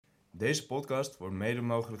Deze podcast wordt mede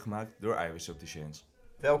mogelijk gemaakt door Opticians.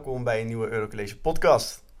 Welkom bij een nieuwe EuroCollege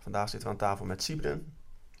podcast. Vandaag zitten we aan tafel met Studenten.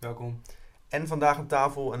 Welkom. En vandaag aan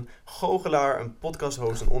tafel een goochelaar, een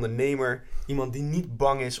podcasthost, een ondernemer. Iemand die niet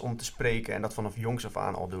bang is om te spreken en dat vanaf jongs af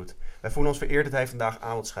aan al doet. Wij voelen ons vereerd dat hij vandaag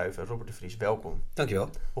aan wilt schuiven. Robert de Vries, welkom. Dankjewel.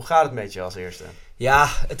 Hoe gaat het met je als eerste? Ja,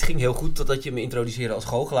 het ging heel goed totdat je me introduceerde als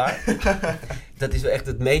goochelaar. Dat is wel echt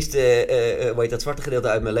het meest dat zwarte gedeelte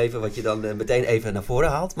uit mijn leven wat je dan meteen even naar voren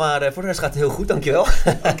haalt. Maar voor de rest gaat het heel goed, dankjewel.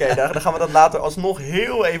 Oké, dan gaan we dat later alsnog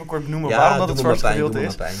heel even kort benoemen waarom dat het zwarte gedeelte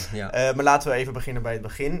is. Maar laten we even beginnen bij het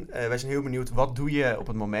begin. Wij zijn heel benieuwd, wat doe je op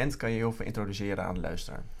het moment? Kan je heel veel introduceren aan de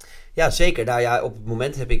luisteraar? Ja, zeker. Nou ja, op het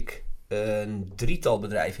moment heb ik een drietal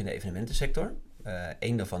bedrijven in de evenementensector.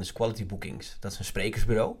 Eén daarvan is Quality Bookings. Dat is een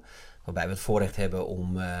sprekersbureau. Waarbij we het voorrecht hebben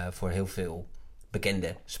om voor heel veel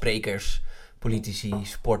bekende sprekers, politici,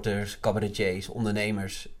 sporters, cabaretiers,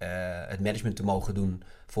 ondernemers het management te mogen doen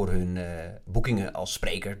voor hun boekingen als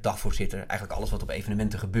spreker, dagvoorzitter. Eigenlijk alles wat op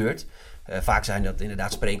evenementen gebeurt. Vaak zijn dat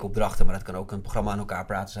inderdaad spreekopdrachten, maar dat kan ook een programma aan elkaar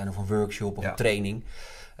praten zijn of een workshop of een training.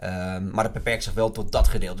 Maar dat beperkt zich wel tot dat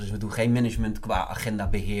gedeelte. Dus we doen geen management qua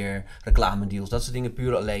agendabeheer, reclamedeals, dat soort dingen.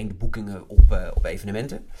 Puur alleen de boekingen op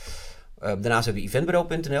evenementen. Daarnaast hebben we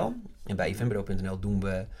eventbureau.nl. En bij eventbureau.nl doen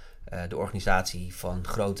we de organisatie van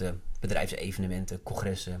grote bedrijfsevenementen,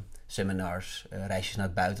 congressen, seminars, reisjes naar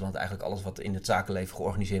het buitenland. Eigenlijk alles wat in het zakenleven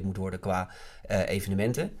georganiseerd moet worden qua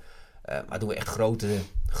evenementen. Maar doen we echt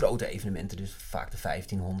grote evenementen. Dus vaak de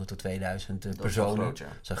 1500 tot 2000 personen. Dat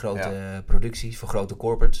zijn grote producties voor grote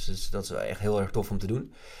corporates. Dus dat is echt heel erg tof om te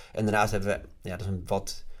doen. En daarnaast hebben we,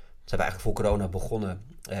 zijn we eigenlijk voor corona begonnen,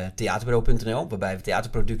 theaterbureau.nl, waarbij we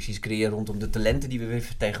theaterproducties creëren rondom de talenten die we weer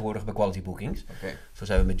vertegenwoordigen bij Quality Bookings. Okay. Zo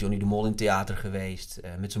zijn we met Johnny de Mol in theater geweest,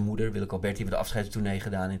 met zijn moeder, Willeke Alberti, hebben we de afscheidstournee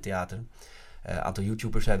gedaan in theater. Een aantal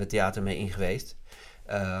YouTubers zijn we theater mee in geweest.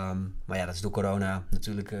 Maar ja, dat is door corona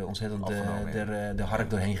natuurlijk ontzettend de hark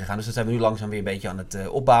doorheen gegaan. Dus dat zijn we nu langzaam weer een beetje aan het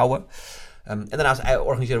opbouwen. En daarnaast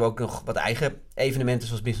organiseren we ook nog wat eigen evenementen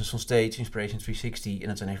zoals Business on Stage, Inspiration 360. En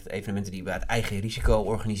dat zijn echt evenementen die we uit eigen risico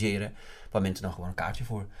organiseren. Waar mensen dan gewoon een kaartje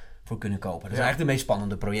voor kunnen kopen. Dat zijn eigenlijk de meest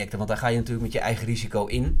spannende projecten. Want daar ga je natuurlijk met je eigen risico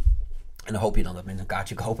in. En dan hoop je dan dat mensen een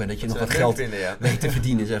kaartje kopen en dat je nog wat geld weet te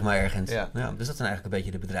verdienen, zeg maar, ergens. Ja, dus dat zijn eigenlijk een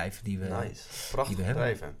beetje de bedrijven die we, Prachtig die we hebben.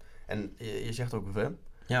 Bedrijven. En je zegt ook we.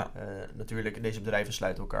 Ja. Natuurlijk, deze bedrijven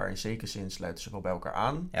sluiten elkaar in zekere zin sluiten ze wel bij elkaar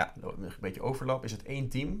aan. Ja. Een beetje overlap. Is het één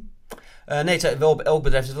team? Nee, elk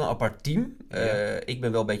bedrijf zit wel een apart team. Ik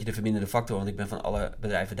ben wel een beetje de verbindende factor, want ik ben van alle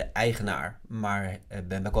bedrijven de eigenaar. Maar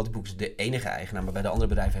ben bij Quality Books de enige eigenaar. Maar bij de andere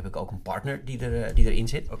bedrijven heb ik ook een partner die erin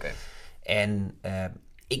zit. Okay. En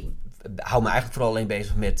ik hou me eigenlijk vooral alleen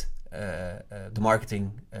bezig met de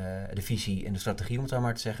marketing, de visie en de strategie, om het zo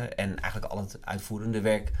maar te zeggen. En eigenlijk al het uitvoerende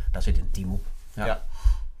werk, daar zit een team op. Ja,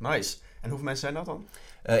 nice. En hoeveel mensen zijn dat dan?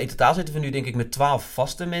 In totaal zitten we nu denk ik met 12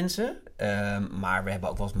 vaste mensen. Maar we hebben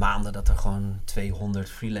ook wel eens maanden dat er gewoon 200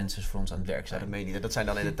 freelancers voor ons aan het werk zijn. Ja, dat meen je niet. Dat zijn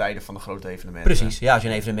dan in de tijden van de grote evenementen. Precies. Ja, als je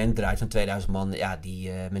een evenement draait van 2000 man, ja, die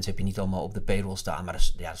mensen heb je niet allemaal op de payroll staan.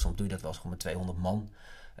 Maar soms doe je dat wel eens gewoon met 200 man.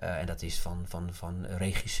 En dat is van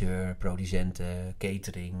regisseur, producenten,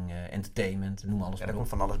 catering, entertainment, noem alles maar op. Daar komt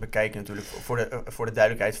van alles bekijken natuurlijk. Voor de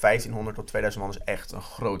duidelijkheid, 1500 tot 2000 man is echt een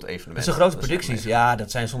groot evenement. Dat zijn grote producties. Ja, daar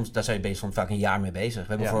ben je soms vaak een jaar mee bezig. We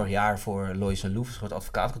hebben vorig jaar voor Lois & Loef, een groot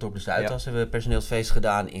advocaatkantoor op de Zuidas, hebben we een personeelsfeest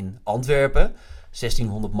gedaan in Antwerpen.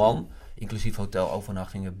 1600 man, inclusief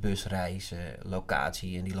hotelovernachtingen, busreizen,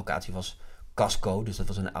 locatie. En die locatie was Casco, dus dat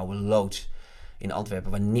was een oude loods in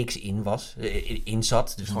Antwerpen, waar niks in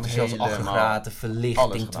zat. Dus zelfs aggregaten,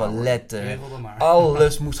 verlichting, toiletten.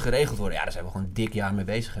 Alles moest geregeld worden. Ja, daar zijn we gewoon een dik jaar mee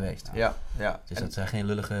bezig geweest. Ja. Dus dat zijn geen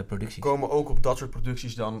lullige producties. Komen ook op dat soort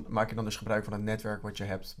producties dan, maak je dan dus gebruik van het netwerk wat je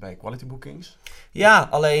hebt bij Quality Bookings? Ja,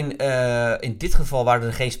 alleen in dit geval waren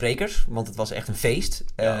er geen sprekers, want het was echt een feest.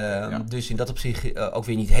 Dus in dat opzicht ook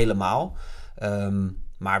weer niet helemaal.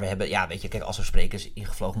 Maar we hebben, kijk, als er sprekers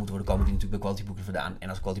ingevlogen moeten worden, komen die natuurlijk bij Quality Bookings vandaan. En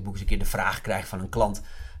als Quality Bookings een keer de vraag krijgt van een klant,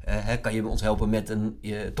 kan je ons helpen met een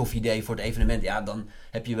tof idee voor het evenement? Ja, dan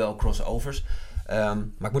heb je wel crossovers. Maar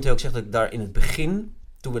ik moet ook zeggen dat ik daar in het begin,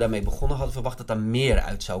 toen we daarmee begonnen, hadden verwacht dat daar meer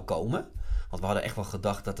uit zou komen. Want we hadden echt wel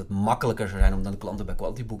gedacht dat het makkelijker zou zijn om dan de klanten bij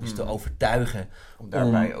Quality Bookings te overtuigen. Om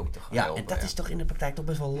daarbij ook te gaan helpen. En dat is toch in de praktijk toch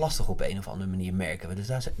best wel lastig op een of andere manier, merken we. Dus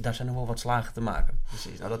daar zijn nog wel wat slagen te maken.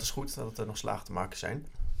 Precies, nou dat is goed dat er nog slagen te maken zijn.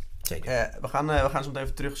 Zeker. We gaan zo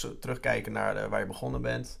even terugkijken naar waar je begonnen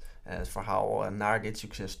bent. Het verhaal naar dit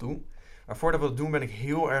succes toe. Maar voordat we dat doen ben ik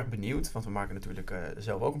heel erg benieuwd. Want we maken natuurlijk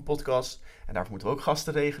zelf ook een podcast. En daarvoor moeten we ook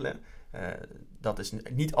gasten regelen. Dat is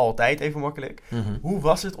niet altijd even makkelijk. Mm-hmm. Hoe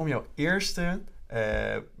was het om jouw eerste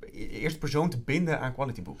eerste persoon te binden aan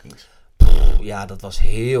quality bookings? Ja, dat was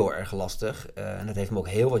heel erg lastig. En dat heeft me ook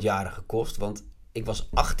heel wat jaren gekost. Want ik was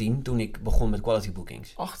 18 toen ik begon met quality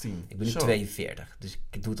bookings. 18? Ik ben nu 42. Dus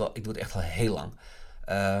ik doe het echt al heel lang.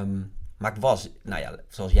 Maar ik was,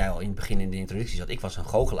 zoals jij al in het begin in de introductie zat, ik was een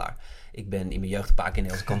goochelaar. Ik ben in mijn jeugd een paar keer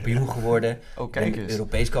Nederlands kampioen geworden. Kijk ben eens.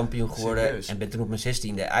 Europees kampioen geworden. Serieus? En ben toen op mijn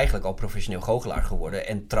 16e eigenlijk al professioneel goochelaar geworden.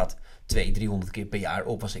 En trad 200-300 keer per jaar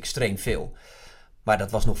op. Was extreem veel. Maar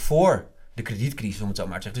dat was nog voor de kredietcrisis, om het zo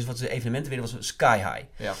maar te zeggen. Dus wat de evenementenwereld was sky high.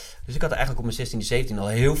 Ja. Dus ik had eigenlijk op mijn 16e, 17 al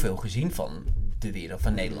heel veel gezien van de wereld,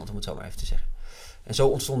 van Nederland, om het zo maar even te zeggen. En zo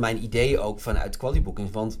ontstond mijn idee ook vanuit quality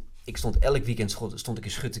bookings. Want ik stond elk weekend stond ik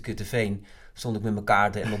in Schuttekuttenveen. Stond ik met mijn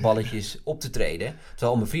kaarten en mijn balletjes op te treden.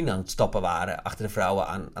 Terwijl al mijn vrienden aan het stappen waren. Achter de vrouwen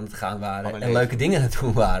aan het gaan waren. En leuke dingen aan het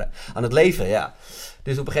doen waren. Aan het leven, ja.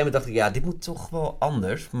 Dus op een gegeven moment dacht ik, ja, dit moet toch wel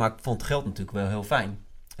anders. Maar ik vond het geld natuurlijk wel heel fijn.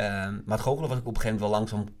 Maar het goochelen was ik op een gegeven moment wel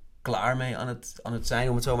langzaam klaar mee aan het zijn,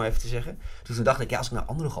 om het zo maar even te zeggen. Dus toen dacht ik, ja, als ik naar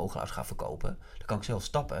andere goochelaars ga verkopen, dan kan ik zelf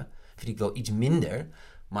stappen. Vind ik wel iets minder.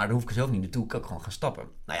 Maar dan hoef ik er zelf niet naartoe, kan ik gewoon gaan stappen.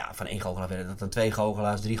 Nou ja, van 1 goochelaar werden dat dan 2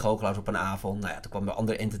 goochelaars, 3 goochelaars op een avond. Nou ja, toen kwam er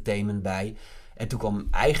ander entertainment bij. En toen kwam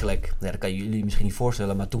eigenlijk, dat kan je jullie misschien niet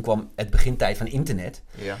voorstellen, maar toen kwam het begintijd van internet.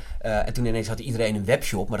 Ja. En toen ineens had iedereen een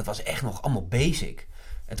webshop, maar dat was echt nog allemaal basic.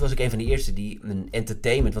 En toen was ik een van de eerste die een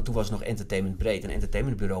entertainment, want toen was het nog entertainment breed, een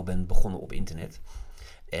entertainmentbureau ben begonnen op internet.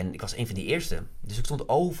 En ik was een van die eerste. Dus ik stond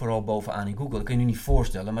overal bovenaan in Google. Dat kun je je niet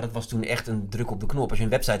voorstellen. Maar dat was toen echt een druk op de knop. Als je een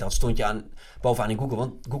website had, stond je bovenaan in Google.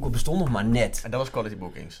 Want Google bestond nog maar net. En dat was quality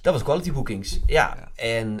bookings? Dat was quality bookings, ja.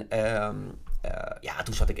 En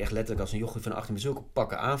toen zat ik echt letterlijk als een jochie van 18 met zulke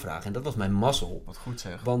pakken aanvragen. En dat was mijn mazzel. Wat goed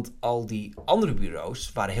zeg. Want al die andere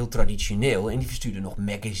bureaus waren heel traditioneel. En die verstuurden nog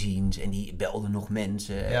magazines. En die belden nog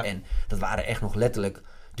mensen. Ja. En dat waren echt nog letterlijk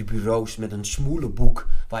de bureaus met een smoelenboek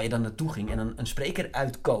waar je dan naartoe ging en een spreker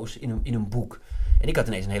uitkoos in een boek. En ik had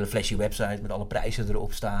ineens een hele flashy website met alle prijzen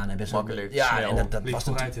erop staan. En best makkelijk, ja, snel. En dat Ligt was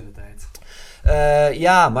vooruit in de tijd.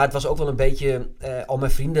 Maar het was ook wel een beetje, al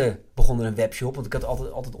mijn vrienden begonnen een webshop. Want ik had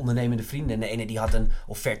altijd ondernemende vrienden. En de ene die had een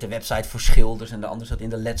offerte website voor schilders. En de ander zat in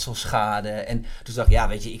de letselschade. En toen dacht ik, ja,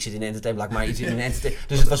 weet je, ik zit in de entertainment, laat maar iets in een entertainment.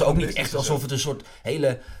 Dus het was ook niet echt alsof het een soort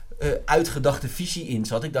hele uitgedachte visie in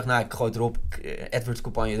zat. Ik dacht, nou, ik gooi erop, AdWords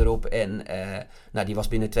campagne erop. En die was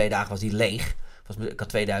binnen 2 dagen was die leeg. Ik had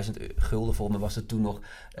 2000 gulden voor me, was er toen nog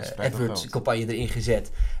AdWords campagne erin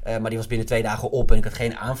gezet. Maar die was binnen 2 dagen op en ik had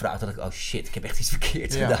geen aanvraag. Toen dacht ik, oh shit, ik heb echt iets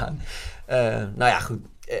verkeerd gedaan. Goed.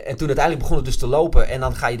 En toen uiteindelijk begon het dus te lopen. En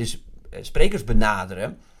dan ga je dus sprekers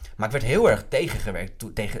benaderen. Maar ik werd heel erg tegengewerkt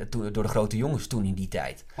door de grote jongens toen in die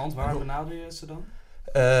tijd. Want waar benader je ze dan?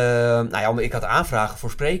 Ik had aanvragen voor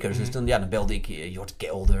sprekers. Dus dan belde ik Jort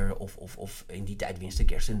Kelder of in die tijd Winston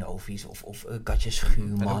Kerstenovies of Katja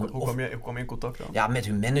Schuurman. Hoe kwam je in contact dan? Ja, met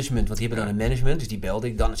hun management, want die hebben dan een management. Dus die belde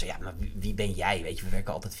ik dan en zei, ja, maar wie ben jij? Weet je, we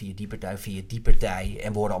werken altijd via die partij.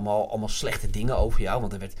 En we hoorden allemaal slechte dingen over jou.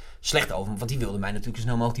 Want er werd slecht over me, want die wilden mij natuurlijk zo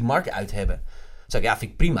snel mogelijk die markt uit hebben. Dus zei ik, ja,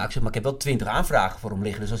 vind ik prima. Ik zeg, maar ik heb wel 20 aanvragen voor hem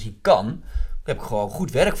liggen. Dus als hij kan, dan heb ik gewoon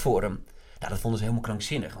goed werk voor hem. Nou, dat vonden ze helemaal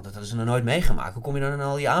krankzinnig, want dat hadden ze nog nooit meegemaakt. Hoe kom je dan aan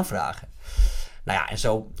al die aanvragen? Nou ja, en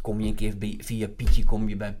zo kom je een keer via Pietje kom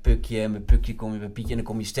je bij Pukje. En bij Pukje kom je bij Pietje. En dan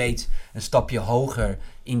kom je steeds een stapje hoger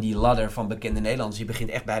in die ladder van bekende Nederlanders. Je begint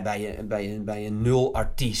echt bij een nul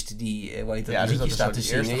artiest die liedjes staat te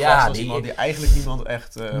zingen. Ja, die eigenlijk niemand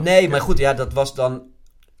echt... maar goed, ja, dat was dan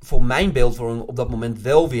voor mijn beeldvorming op dat moment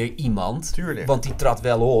wel weer iemand. Tuurlijk. Want die trad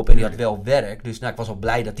wel op en die had wel werk. Dus ik was al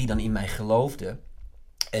blij dat die dan in mij geloofde.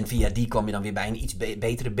 En via die kwam je dan weer bij een iets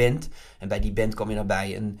betere band. En bij die band kwam je dan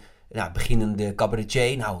bij een beginnende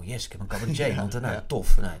cabaretier. Nou, yes, ik heb een cabaretier. Want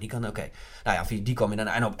tof. Nou, die kan, oké. Nou ja, via die kwam je dan.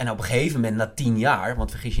 En op een gegeven moment, na 10 jaar...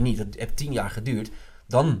 Want vergis je niet, het heeft 10 jaar geduurd.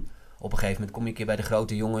 Dan, op een gegeven moment, kom je een keer bij de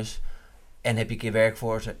grote jongens... En heb je een keer werk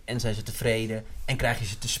voor ze. En zijn ze tevreden. En krijg je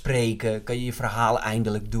ze te spreken. Kan je je verhaal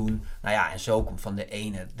eindelijk doen. Nou ja, en zo komt van de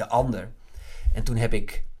ene de ander. En toen heb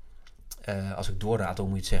ik... als ik doorraad, dan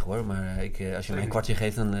moet je het zeggen hoor. Maar als je mij een kwartje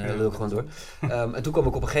geeft, dan lul ik gewoon door. En toen kwam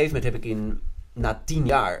ik op een gegeven moment, na 10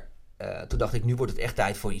 jaar... toen dacht ik, nu wordt het echt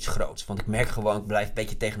tijd voor iets groots. Want ik merk gewoon, ik blijf een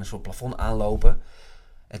beetje tegen een soort plafond aanlopen.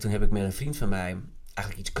 En toen heb ik met een vriend van mij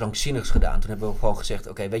eigenlijk iets krankzinnigs gedaan. Toen hebben we gewoon gezegd,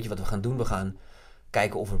 oké, weet je wat we gaan doen? We gaan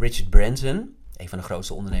kijken of we Richard Branson, een van de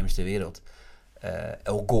grootste ondernemers ter wereld...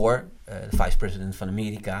 Al Gore, de vice-president van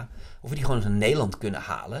Amerika... of we die gewoon eens naar Nederland kunnen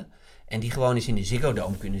halen... en die gewoon eens in de Ziggo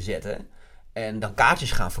Dome kunnen zetten... en dan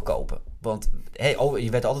kaartjes gaan verkopen. Want je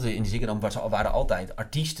werd altijd in de Ziggo Dome, waren altijd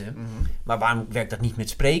artiesten... maar waarom werkt dat niet met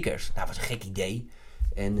sprekers? Nou, dat was een gek idee.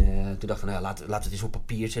 En toen dachten we, laten we het eens op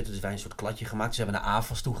papier zetten. Dus wij een soort kladje gemaakt. Dus hebben we naar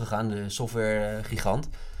AFAS toegegaan, de software gigant.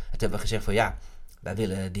 En toen hebben we gezegd van wij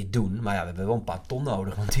willen dit doen, maar ja, we hebben wel een paar ton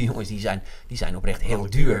nodig. Want die jongens die zijn oprecht heel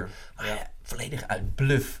duur. Maar ja, volledig uit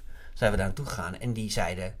bluff zijn we daar naartoe gegaan. En die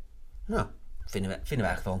zeiden, nou, vinden we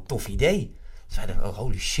eigenlijk wel een tof idee. Zeiden, oh,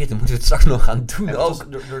 holy shit, dan moeten we het straks nog gaan doen. En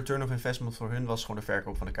ook. De return of investment voor hun was gewoon de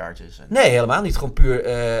verkoop van de kaartjes. Nee, helemaal niet. Gewoon puur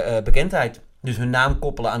bekendheid. Dus hun naam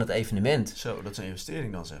koppelen aan het evenement. Zo, dat is een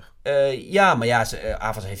investering dan zeg. Ja, maar ja,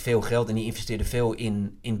 Avas heeft veel geld en die investeerde veel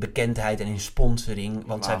in bekendheid en in sponsoring.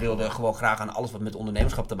 Want zij wilden gewoon graag aan alles wat met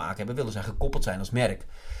ondernemerschap te maken hebben, wilden zij gekoppeld zijn als merk.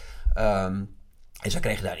 En zij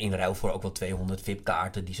kregen daar in ruil voor ook wel 200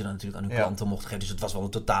 VIP-kaarten die ze dan natuurlijk aan hun klanten mochten geven. Dus het was wel een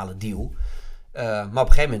totale deal. Maar op een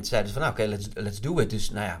gegeven moment zeiden ze van, nou oké, let's do it. Dus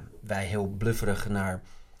nou ja, wij heel blufferig naar,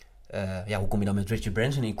 hoe kom je dan met Richard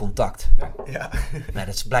Branson in contact? Ja. Nou,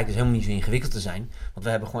 dat blijkt dus helemaal niet zo ingewikkeld te zijn.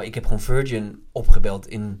 Want ik heb gewoon Virgin opgebeld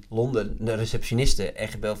in Londen, de receptioniste, en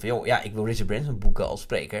gebeld van, joh, ja, ik wil Richard Branson boeken als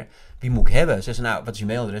spreker. Wie moet ik hebben? Ze zei, nou, wat is je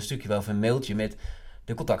mailadres? Stukje wel van een mailtje met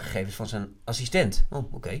de contactgegevens van zijn assistent.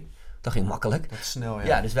 Oh, oké. Dat ging makkelijk. Dat is snel, ja.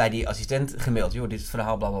 Ja, dus wij die assistent gemaild. Joh, dit is het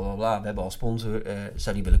verhaal, bla, bla, bla, bla. We hebben al sponsor.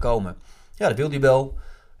 Zou die willen komen? Ja, dat wilde hij wel.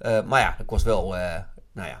 Maar ja, dat kost wel...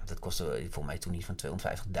 dat kostte volgens mij toen iets van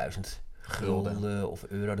 250.000 gulden of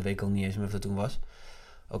euro. Dat weet ik al niet eens meer of dat toen was.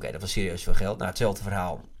 Oké, dat was serieus veel geld. Nou, hetzelfde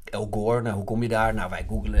verhaal. Al Gore, nou, hoe kom je daar? Nou, wij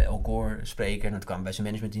googelen Al Gore, spreker. En toen kwamen we bij zijn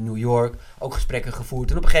management in New York. Ook gesprekken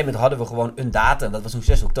gevoerd. En op een gegeven moment hadden we gewoon een datum. Dat was toen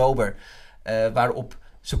 6 oktober. Waarop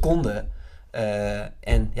ze konden...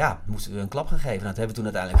 en ja, moesten we een klap gaan geven. Nou, dat hebben we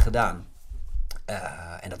toen uiteindelijk gedaan.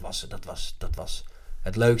 En dat was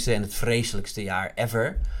het leukste en het vreselijkste jaar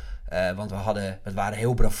ever. Want we waren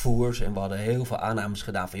heel bravoers en we hadden heel veel aannames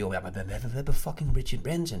gedaan van, joh, ja, maar we hebben fucking Richard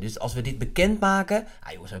Branson. Dus als we dit bekend maken,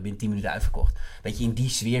 jongens, we hebben binnen 10 minuten uitverkocht. Weet je, in die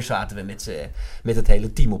sfeer zaten we met het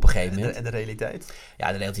hele team op een gegeven moment. En de realiteit?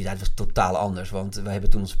 Ja, de realiteit was totaal anders. Want we hebben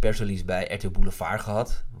toen onze persrelease bij RTL Boulevard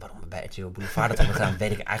gehad. Waarom we bij RTL Boulevard dat hebben gedaan,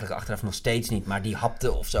 weet ik eigenlijk achteraf nog steeds niet. Maar die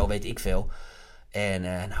hapte of zo, weet ik veel. En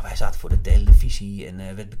wij zaten voor de televisie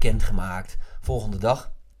en werd bekendgemaakt. Volgende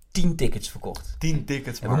dag 10 tickets verkocht. 10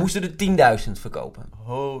 tickets, en we moesten er 10.000 verkopen.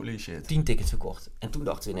 Holy shit. 10 tickets verkocht. En toen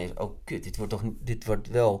dachten we ineens, oh kut, dit wordt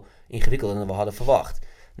wel ingewikkelder dan we hadden verwacht.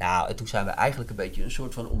 Nou, en toen zijn we eigenlijk een beetje een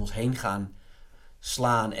soort van om ons heen gaan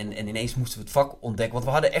slaan. En ineens moesten we het vak ontdekken. Want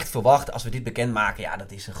we hadden echt verwacht, als we dit bekendmaken, ja,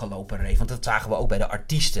 dat is een gelopen reef. Want dat zagen we ook bij de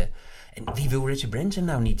artiesten. En wie wil Richard Branson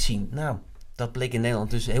nou niet zien? Nou, dat bleek in Nederland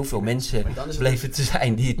dus heel veel mensen bleven te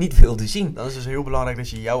zijn die het niet wilden zien. Dan is het dus heel belangrijk dat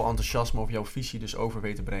je jouw enthousiasme of jouw visie dus over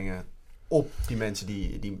weet te brengen op die mensen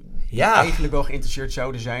die eigenlijk wel geïnteresseerd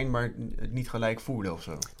zouden zijn, maar het niet gelijk voelen of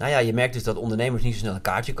zo. Nou ja, je merkt dus dat ondernemers niet zo snel een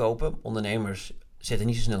kaartje kopen. Ondernemers zetten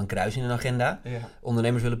niet zo snel een kruis in hun agenda. Ja.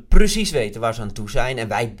 Ondernemers willen precies weten waar ze aan toe zijn. En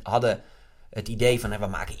wij hadden het idee van, we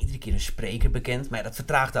maken iedere keer een spreker bekend. Maar ja, dat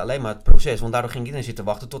vertraagde alleen maar het proces. Want daardoor ging iedereen zitten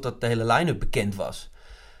wachten totdat de hele line-up bekend was.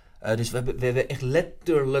 Dus we hebben echt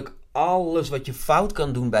letterlijk alles wat je fout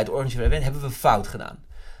kan doen bij het organiseren van een event, hebben we fout gedaan.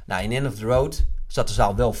 Nou, in End of the Road zat de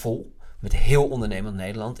zaal wel vol. Met heel ondernemend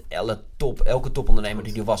Nederland. Elke topondernemer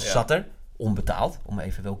die er was, zat er. Onbetaald, om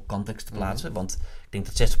even wel context te plaatsen. Want ik denk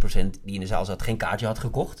dat 60% die in de zaal zat geen kaartje had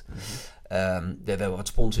gekocht. We hebben wat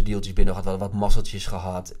sponsordeeltjes binnen gehad, we hadden wat mazzeltjes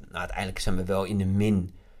gehad. Nou, uiteindelijk zijn we wel in de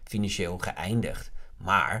min financieel geëindigd.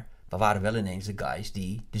 Maar we waren wel ineens de guys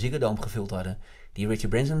die de Ziggo Dome gevuld hadden. Die Richard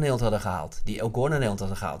Branson naar Nederland hadden gehaald. Die Al Gore naar Nederland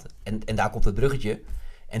hadden gehaald. En daar komt het bruggetje.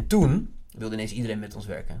 En toen wilde ineens iedereen met ons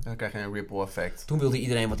werken. Dan krijg je een ripple effect. Toen wilde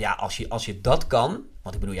iedereen, want ja, als je dat kan.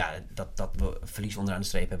 Want ik bedoel, ja, dat we verlies onderaan de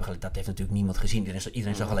streep hebben geleid, dat heeft natuurlijk niemand gezien.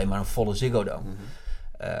 Iedereen zag alleen maar een volle Ziggo Dome.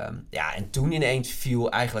 En toen ineens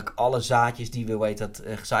viel eigenlijk alle zaadjes die we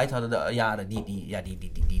gezaaid hadden de jaren,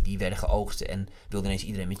 die werden geoogst. En wilde ineens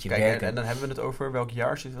iedereen met je werken. En dan hebben we het over welk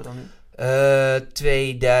jaar zitten we dan nu?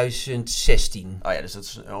 2016. Oh ja, dus dat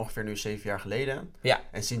is ongeveer nu 7 jaar geleden. Ja.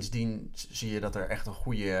 En sindsdien zie je dat er echt een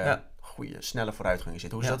goede snelle vooruitgang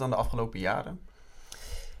zit. Hoe is dat dan de afgelopen jaren?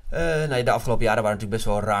 De afgelopen jaren waren natuurlijk best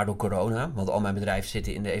wel raar door corona. Want al mijn bedrijven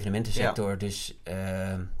zitten in de evenementensector. Ja. Dus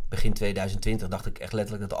begin 2020 dacht ik echt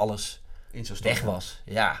letterlijk dat alles weg was.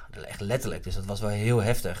 Ja, echt letterlijk. Dus dat was wel heel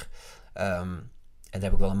heftig. En daar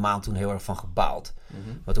heb ik wel een maand toen heel erg van gebaald.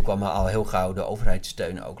 Maar toen kwam al heel gauw de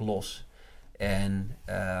overheidssteun ook los.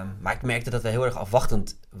 Maar ik merkte dat we heel erg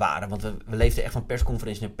afwachtend waren. Want we leefden echt van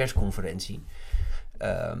persconferentie naar persconferentie.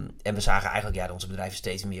 En we zagen eigenlijk dat onze bedrijven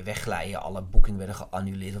steeds meer wegglijden. Alle boekingen werden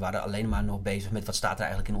geannuleerd. We waren alleen maar nog bezig met wat staat er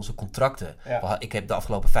eigenlijk in onze contracten. Ja. Ik heb de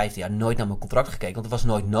afgelopen 15 jaar nooit naar mijn contract gekeken, want het was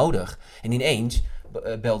nooit nodig. En ineens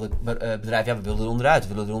belde het bedrijf, we wilden er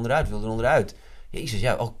onderuit. Jezus,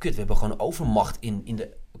 we hebben gewoon overmacht in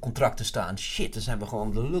de contracten staan. Shit, dan zijn we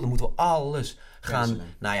gewoon de lullen. Moeten we alles gaan... Cancelen.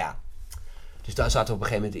 Nou ja, Dus daar zaten we op een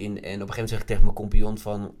gegeven moment in. En op een gegeven moment zeg ik tegen mijn compagnon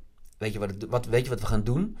van... Weet je wat we gaan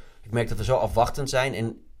doen? Ik merk dat we zo afwachtend zijn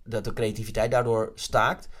en dat de creativiteit daardoor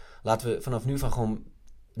staakt. Laten we vanaf nu van gewoon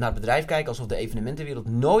naar het bedrijf kijken... alsof de evenementenwereld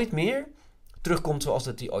nooit meer terugkomt zoals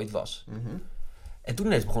dat die ooit was. Mm-hmm. En toen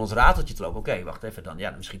begon ons rateltje te lopen. Oké, wacht even dan. Ja,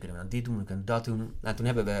 misschien kunnen we dan dit doen, we kunnen dat doen. Nou, toen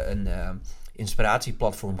hebben we een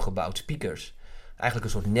inspiratieplatform gebouwd, speakers.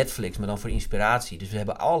 Eigenlijk een soort Netflix, maar dan voor inspiratie. Dus we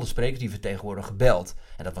hebben alle sprekers die we tegenwoordig gebeld.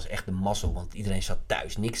 En dat was echt de mazzel, want iedereen zat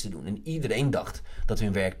thuis niks te doen. En iedereen dacht dat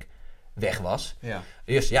hun werk weg was. Ja.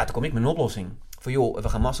 Eerst, toen kwam ik met een oplossing. Van joh, we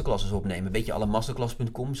gaan masterclasses opnemen. Weet je,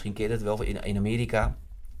 allemasterclass.com, misschien ken je dat wel in Amerika.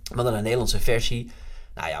 Maar dan een Nederlandse versie.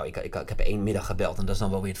 Nou ja, ik heb 1 middag gebeld. En dat is dan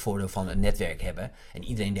wel weer het voordeel van een netwerk hebben. En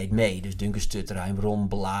iedereen deed mee. Dus Duncan Stutterheim, Ron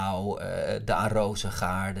Blauw, Daan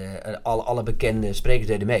Rozengaarde. Alle bekende sprekers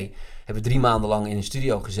deden mee. Hebben 3 maanden lang in een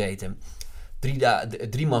studio gezeten.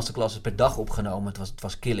 3 masterclasses per dag opgenomen. Het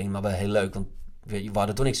was killing, maar wel heel leuk. Want we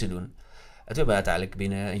hadden toch niks te doen. En toen hebben we uiteindelijk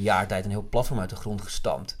binnen een jaar tijd een heel platform uit de grond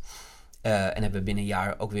gestampt. En hebben we binnen een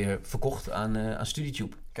jaar ook weer verkocht aan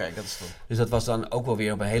StudyTube. Kijk, dat is toch. Dus dat was dan ook wel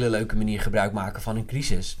weer op een hele leuke manier gebruik maken van een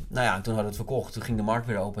crisis. Nou ja, toen hadden we het verkocht. Toen ging de markt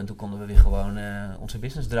weer open en toen konden we weer gewoon onze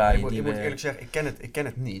business draaien. Ik moet eerlijk zeggen, ik ken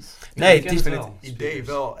het niet. Nee, ik vind het idee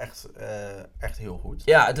wel echt heel goed.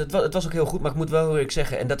 Ja, het was ook heel goed, maar ik moet wel heel eerlijk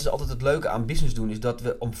zeggen, en dat is altijd het leuke aan business doen, is dat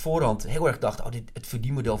we op voorhand heel erg dachten, het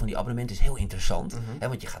verdienmodel van die abonnementen is heel interessant. Mm-hmm. Hè,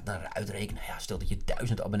 want je gaat naar uitrekenen, stel dat je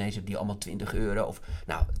 1000 abonnees hebt die allemaal €20, of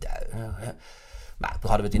nou... Maar toen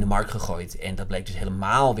hadden we het in de markt gegooid. En dat bleek dus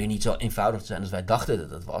helemaal weer niet zo eenvoudig te zijn als wij dachten dat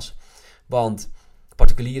het was. Want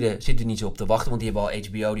particulieren zitten niet zo op te wachten. Want die hebben al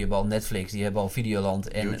HBO, die hebben al Netflix, die hebben al Videoland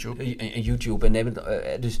en YouTube.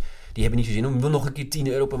 Dus die hebben niet zo zin om nog een keer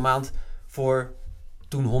 €10 per maand voor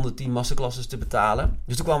toen 110 masterclasses te betalen.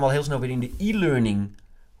 Dus toen kwamen we al heel snel weer in de e-learning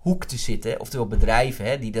hoek te zitten. Oftewel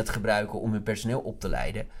bedrijven die dat gebruiken om hun personeel op te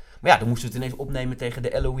leiden. Maar ja, dan moesten we het ineens opnemen tegen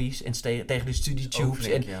de LOE's en tegen de StudyTubes.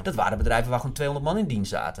 En dat waren bedrijven waar gewoon 200 man in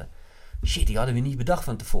dienst zaten. Shit, die hadden we niet bedacht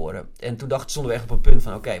van tevoren. En toen stonden we echt op een punt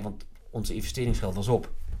van, oké, want onze investeringsgeld was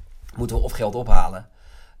op. Moeten we of geld ophalen,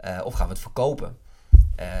 of gaan we het verkopen?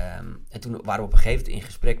 En toen waren we op een gegeven moment in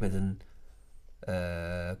gesprek met een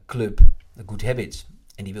club, de Good Habits.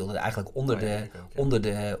 En die wilden eigenlijk onder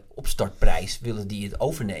de opstartprijs wilden die het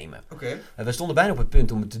overnemen. Okay. We stonden bijna op het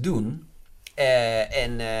punt om het te doen.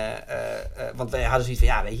 Want wij hadden zoiets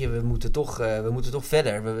van, weet je, we moeten toch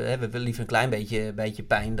verder. We willen liever een klein beetje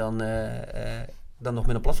pijn dan nog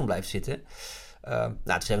met een platform blijven zitten. Toen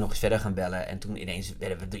zijn we nog eens verder gaan bellen. En toen ineens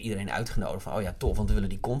werden we door iedereen uitgenodigd van, tof, want we willen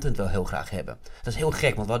die content wel heel graag hebben. Dat is heel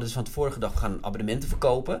gek, want we hadden dus van tevoren gedacht, we gaan abonnementen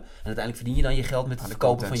verkopen. En uiteindelijk verdien je dan je geld met het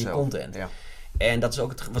verkopen van je content. Ja. En dat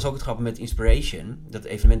was ook het grappige met Inspiration, dat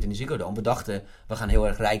evenement in de Ziggo Dome. We dachten, we gaan heel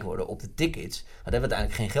erg rijk worden op de tickets. Maar daar hebben we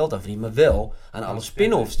uiteindelijk geen geld aan verdiend, maar wel aan alle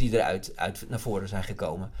spin-offs die eruit naar voren zijn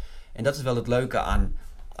gekomen. En dat is wel het leuke aan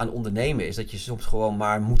ondernemen, is dat je soms gewoon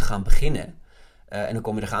maar moet gaan beginnen. En dan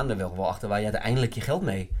kom je er gaande wel achter waar je uiteindelijk je geld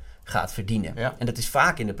mee gaat verdienen. Ja. En dat is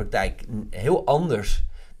vaak in de praktijk heel anders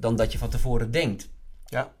dan dat je van tevoren denkt.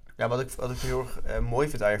 Ja, wat ik heel erg mooi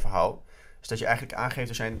vind aan je verhaal, is dat je eigenlijk aangeeft,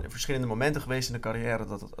 er zijn verschillende momenten geweest in de carrière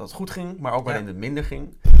dat het goed ging, maar ook waarin het minder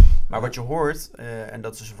ging. Maar wat je hoort, en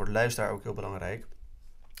dat is voor de luisteraar ook heel belangrijk,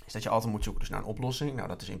 is dat je altijd moet zoeken dus naar een oplossing. Nou,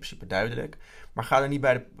 dat is in principe duidelijk. Maar ga er niet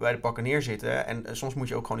bij de pakken neerzitten. En soms moet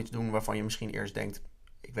je ook gewoon iets doen waarvan je misschien eerst denkt,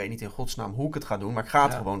 ik weet niet in godsnaam hoe ik het ga doen, maar ik ga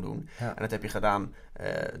het gewoon doen. Ja. En dat heb je gedaan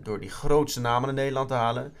door die grootste namen in Nederland te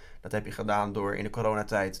halen. Dat heb je gedaan door in de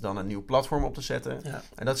coronatijd dan een nieuw platform op te zetten. Ja.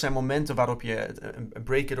 En dat zijn momenten waarop je een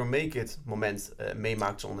break it or make it moment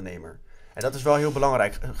meemaakt als ondernemer. En dat is wel heel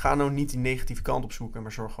belangrijk. Ga nou niet die negatieve kant opzoeken,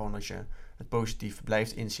 maar zorg gewoon dat je het positief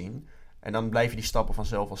blijft inzien. En dan blijf je die stappen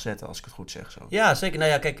vanzelf al zetten, als ik het goed zeg. Zo. Ja, zeker.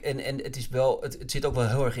 Nou ja, kijk, en het is wel, het zit ook wel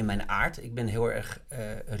heel erg in mijn aard. Ik ben heel erg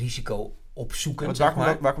risico opzoeken.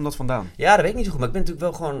 Waar komt dat vandaan? Ja, dat weet ik niet zo goed. Maar ik ben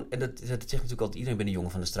natuurlijk wel gewoon, en dat zegt natuurlijk altijd iedereen, ik ben een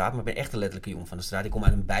jongen van de straat, maar ik ben echt een letterlijke jongen van de straat. Ik kom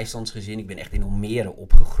uit een bijstandsgezin. Ik ben echt in Almere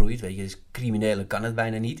opgegroeid. Weet je, dus criminelen kan het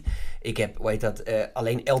bijna niet. Ik heb,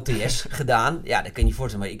 alleen LTS gedaan. Ja, dat kan je niet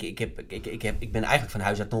voorstellen, maar ik ben eigenlijk van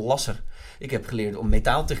huis uit een lasser. Ik heb geleerd om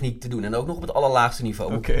metaaltechniek te doen en ook nog op het allerlaagste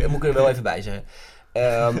niveau. Moet ik er wel even bij zeggen.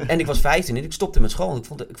 En ik was 15 en ik stopte met school.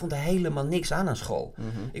 Ik vond er helemaal niks aan school.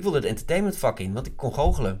 Mm-hmm. Ik wilde het entertainmentvak in, want ik kon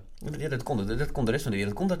goochelen. Ja, dat kon de rest van de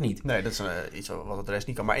wereld kon dat niet. Nee, dat is iets wat de rest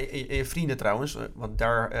niet kan. Maar je vrienden trouwens, want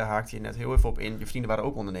daar haakte je net heel even op in. Je vrienden waren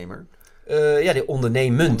ook ondernemer. Die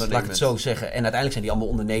ondernemend, laat ik het zo zeggen. En uiteindelijk zijn die allemaal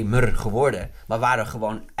ondernemer geworden. Maar waren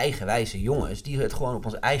gewoon eigenwijze jongens die het gewoon op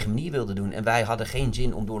onze eigen manier wilden doen. En wij hadden geen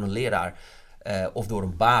zin om door een leraar of door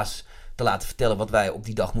een baas te laten vertellen wat wij op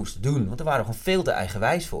die dag moesten doen. Want we waren gewoon veel te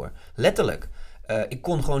eigenwijs voor. Letterlijk. Ik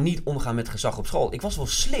kon gewoon niet omgaan met gezag op school. Ik was wel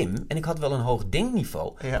slim en ik had wel een hoog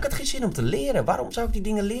denkniveau. Ja. Ik had geen zin om te leren. Waarom zou ik die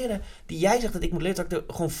dingen leren die jij zegt dat ik moet leren, dat ik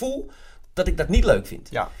er gewoon voel dat ik dat niet leuk vind?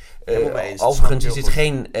 Ja, overigens is dit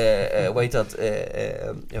geen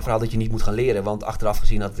een verhaal dat je niet moet gaan leren. Want achteraf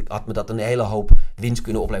gezien had me dat een hele hoop winst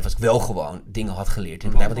kunnen opleveren als ik wel gewoon dingen had geleerd in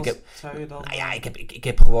de praktijk. Want ik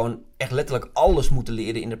heb gewoon echt letterlijk alles moeten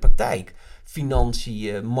leren in de praktijk.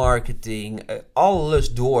 Financiën, marketing,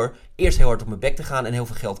 alles door eerst heel hard op mijn bek te gaan en heel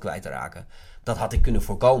veel geld kwijt te raken. Dat had ik kunnen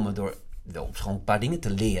voorkomen door wel op school een paar dingen te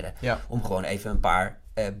leren. Ja. Om gewoon even een paar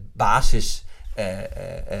basis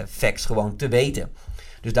facts gewoon te weten.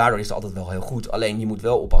 Dus daardoor is het altijd wel heel goed. Alleen je moet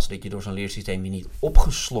wel oppassen dat je door zo'n leersysteem weer niet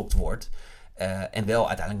opgeslokt wordt. En wel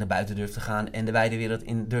uiteindelijk naar buiten durft te gaan en de wijde wereld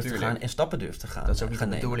in durft te gaan en stappen durft te gaan. Dat is ook niet de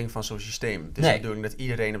bedoeling van zo'n systeem. Het is de bedoeling dat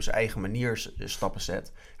iedereen op zijn eigen manier stappen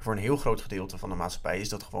zet. En voor een heel groot gedeelte van de maatschappij is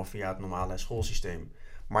dat gewoon via het normale schoolsysteem.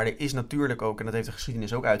 Maar er is natuurlijk ook, en dat heeft de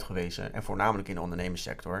geschiedenis ook uitgewezen, en voornamelijk in de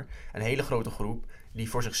ondernemerssector, een hele grote groep die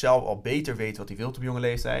voor zichzelf al beter weet wat hij wil op jonge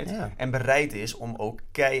leeftijd. Ja. En bereid is om ook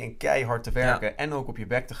keihard te werken en ook op je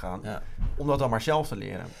bek te gaan. Ja. Om dat dan maar zelf te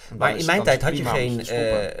leren. Maar in mijn tijd had je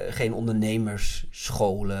geen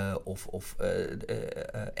ondernemersscholen.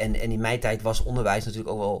 En in mijn tijd was onderwijs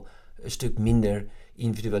natuurlijk ook wel een stuk minder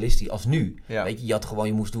individualistisch als nu. Ja. Weet je had gewoon,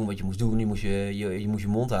 je moest doen wat je moest doen. Je moest je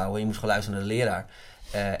mond houden. Je moest gewoon luisteren naar de leraar.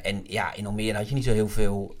 In Almere had je niet zo heel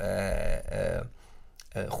veel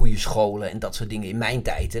goede scholen en dat soort dingen in mijn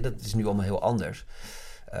tijd. Hè. Dat is nu allemaal heel anders.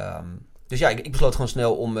 Dus ja, ik besloot gewoon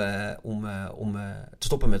snel om te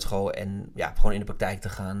stoppen met school en gewoon in de praktijk te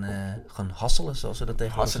gaan hasselen, zoals ze dat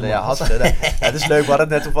tegenwoordig noemen. Hasselen. Het is leuk, we hadden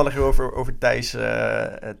het net toevallig over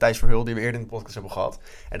Thijs Verhul, die we eerder in de podcast hebben gehad.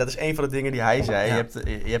 En dat is een van de dingen die hij zei. Ja.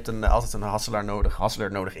 Je hebt altijd een hasselaar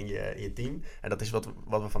nodig in je team. En dat is wat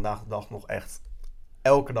we vandaag de dag nog echt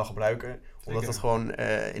elke dag gebruiken. Omdat het gewoon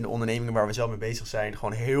in de ondernemingen waar we zelf mee bezig zijn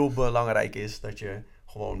gewoon heel belangrijk is dat je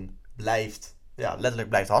gewoon letterlijk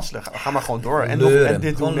blijft hasselen. Ga maar gewoon door. En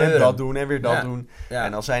dit doen en dat doen en weer dat doen. Ja.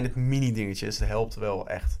 En al zijn het mini dingetjes, dat helpt wel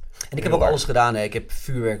echt. En ik heb ook alles gedaan. Hè. Ik heb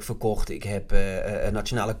vuurwerk verkocht. Ik heb een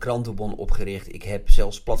nationale krantenbon opgericht. Ik heb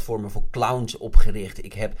zelfs platformen voor clowns opgericht.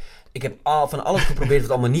 Ik heb van alles geprobeerd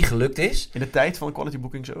wat allemaal niet gelukt is. In de tijd van quality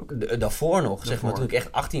bookings ook? Daarvoor nog. Zeg maar, toen ik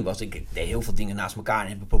echt 18 was. Ik deed heel veel dingen naast elkaar.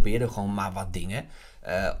 En we probeerden gewoon maar wat dingen.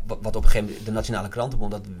 Wat op een gegeven moment, de nationale krantenbon,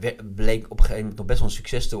 dat bleek op een gegeven moment nog best wel een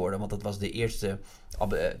succes te worden. Want dat was de eerste.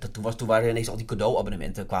 Toen waren ineens al die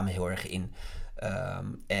cadeauabonnementen kwamen heel erg in.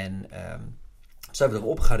 Ze hebben we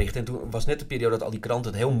dat opgericht en toen was net de periode dat al die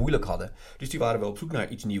kranten het heel moeilijk hadden. Dus die waren wel op zoek naar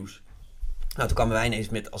iets nieuws. Nou, toen kwamen wij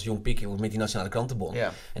ineens als jong pikje met die nationale krantenbon.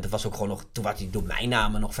 Ja. En dat was ook gewoon nog, toen was die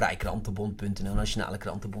domeinnamen nog vrij, krantenbon.nl, nationale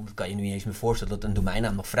krantenbon. Dat kan je nu niet eens meer voorstellen dat een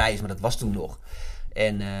domeinnaam nog vrij is, maar dat was toen nog.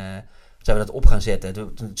 En toen zijn we dat op gaan zetten.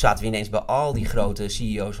 Toen zaten we ineens bij al die grote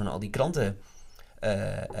CEO's van al die kranten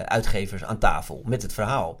uitgevers aan tafel met het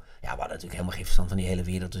verhaal. Ja, we hadden natuurlijk helemaal geen verstand van die hele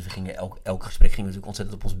wereld. Dus we gingen elk gesprek ging natuurlijk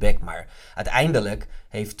ontzettend op ons bek. Maar uiteindelijk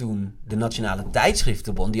heeft toen de nationale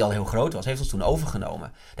tijdschriftenbond, die al heel groot was, heeft ons toen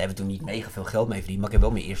overgenomen. Daar hebben we toen niet mega veel geld mee verdiend. Maar ik heb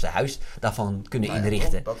wel mijn eerste huis daarvan kunnen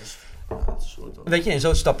inrichten. Dat is goed, hoor. Weet je, en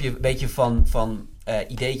zo stap je een beetje van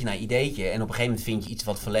ideetje naar ideetje. En op een gegeven moment vind je iets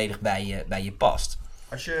wat volledig bij je past.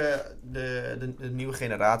 Als je de nieuwe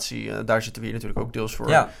generatie, daar zitten we hier natuurlijk ook deels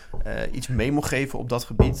voor, iets mee mocht geven op dat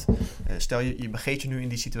gebied. Stel je begeeft je nu in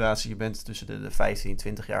die situatie, je bent tussen de 15,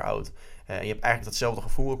 20 jaar oud. Je hebt eigenlijk datzelfde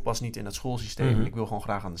gevoel, ik pas niet in het schoolsysteem, ik wil gewoon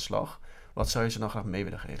graag aan de slag. Wat zou je ze dan graag mee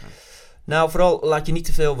willen geven? Nou, vooral laat je niet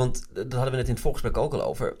te veel, want dat hadden we net in het voorgesprek ook al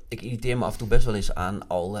over. Ik irriteer me af en toe best wel eens aan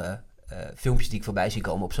alle filmpjes die ik voorbij zie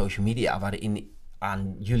komen op social media, waarin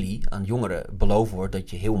aan jongeren beloofd wordt dat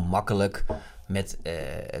je heel makkelijk met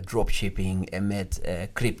dropshipping en met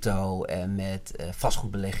crypto en met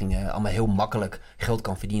vastgoedbeleggingen allemaal heel makkelijk geld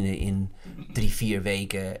kan verdienen in 3-4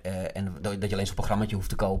 weken. En dat je alleen zo'n programmaatje hoeft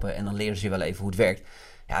te kopen en dan leren ze je wel even hoe het werkt.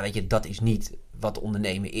 Ja, weet je, dat is niet wat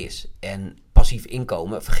ondernemen is. En passief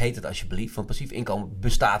inkomen, vergeet het alsjeblieft, want passief inkomen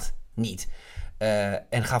bestaat niet.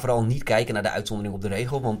 En ga vooral niet kijken naar de uitzondering op de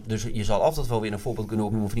regel, want dus je zal altijd wel weer een voorbeeld kunnen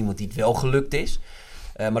opnoemen van iemand die het wel gelukt is.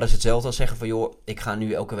 Maar dat is hetzelfde als zeggen van joh, ik ga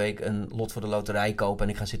nu elke week een lot voor de loterij kopen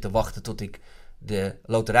en ik ga zitten wachten tot ik de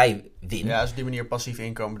loterij win. Ja, dus op die manier passief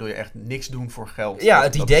inkomen bedoel je echt niks doen voor geld. Ja,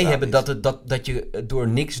 het idee hebben dat je door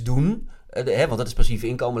niks doen, want dat is passief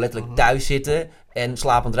inkomen, letterlijk thuis zitten en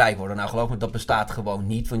slapend rijk worden. Nou geloof me, dat bestaat gewoon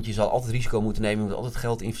niet, want je zal altijd risico moeten nemen, je moet altijd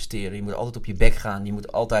geld investeren, je moet altijd op je bek gaan, je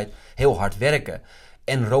moet altijd heel hard werken.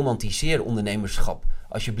 En romantiseer ondernemerschap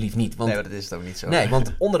Alsjeblieft niet. Want, Nee, maar dat is het ook niet zo. Nee,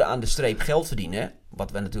 want onderaan de streep geld verdienen,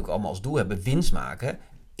 wat we natuurlijk allemaal als doel hebben, winst maken,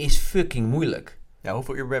 is fucking moeilijk. Ja,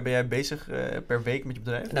 hoeveel uur ben jij bezig per week met je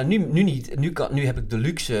bedrijf? Nou, nu niet. Nu heb ik de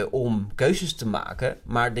luxe om keuzes te maken.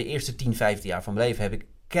 Maar de eerste 10, 15 jaar van mijn leven heb ik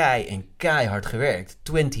keihard gewerkt.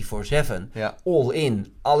 24/7. Ja. All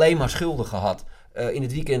in. Alleen maar schulden gehad. In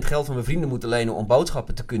het weekend geld van mijn vrienden moeten lenen om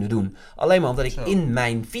boodschappen te kunnen doen. Alleen maar omdat ik in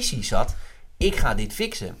mijn visie zat. Ik ga dit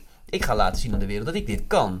fixen. Ik ga laten zien aan de wereld dat ik dit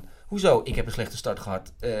kan. Hoezo? Ik heb een slechte start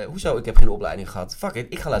gehad. Hoezo? Ik heb geen opleiding gehad. Fuck it.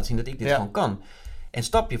 Ik ga laten zien dat ik dit gewoon kan. En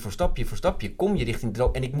stapje voor stapje kom je richting de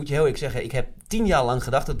droom. En ik moet je heel eerlijk zeggen, ik heb 10 jaar lang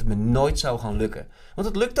gedacht dat het me nooit zou gaan lukken. Want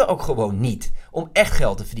het lukte ook gewoon niet om echt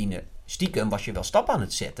geld te verdienen. Stiekem was je wel stappen aan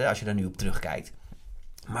het zetten, als je daar nu op terugkijkt.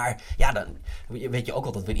 Maar ja, dan weet je ook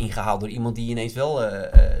altijd weer ingehaald door iemand die ineens wel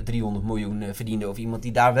 300 miljoen verdiende. Of iemand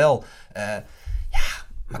die daar wel...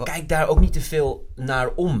 maar kijk daar ook niet te veel naar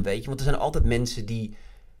om, weet je. Want er zijn altijd mensen die...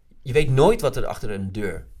 Je weet nooit wat er achter een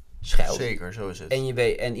deur schuilt. Zeker, zo is het.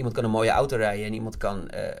 En iemand kan een mooie auto rijden en iemand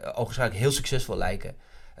kan ogenschijnlijk heel succesvol lijken.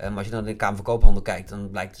 Maar als je dan naar de Kamer van Koophandel kijkt, dan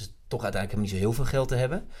blijkt het toch uiteindelijk helemaal niet zo heel veel geld te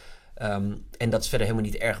hebben. En dat is verder helemaal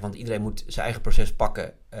niet erg, want iedereen moet zijn eigen proces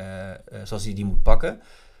pakken zoals hij die moet pakken.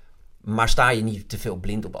 Maar sta je niet te veel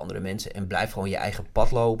blind op andere mensen en blijf gewoon je eigen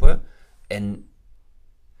pad lopen. En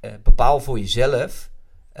bepaal voor jezelf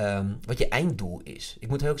wat je einddoel is. Ik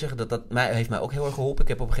moet heel erg zeggen dat heeft mij ook heel erg geholpen. Ik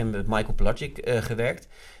heb op een gegeven moment met Michael Pelagic gewerkt.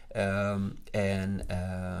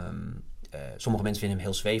 Sommige mensen vinden hem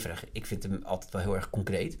heel zweverig. Ik vind hem altijd wel heel erg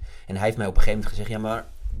concreet. En hij heeft mij op een gegeven moment gezegd... ja,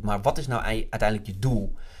 maar wat is nou uiteindelijk je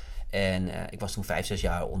doel? En ik was toen 5, 6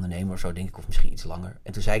 jaar ondernemer of zo, denk ik. Of misschien iets langer.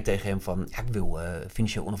 En toen zei ik tegen hem van... ja, ik wil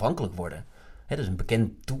financieel onafhankelijk worden. Hè, dat is een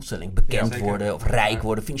bekend doelstelling. Bekend worden of rijk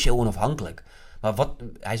worden. Financieel onafhankelijk. Maar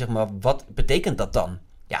hij zegt, maar wat betekent dat dan?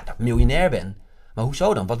 Ja, dat ik miljonair ben. Maar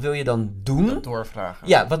hoezo dan? Wat wil je dan doen? Dat doorvragen.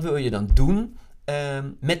 Ja, wat wil je dan doen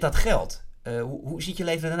met dat geld? Hoe ziet je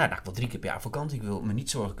leven daarna? Nou, ik wil 3 keer per jaar vakantie. Ik wil me niet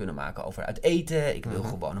zorgen kunnen maken over uit eten. Ik wil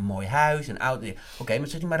gewoon een mooi huis, een auto. Oké, maar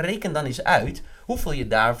zeg je, maar reken dan eens uit hoeveel je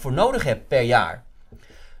daarvoor nodig hebt per jaar.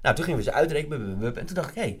 Nou, toen gingen we ze uitrekenen. En toen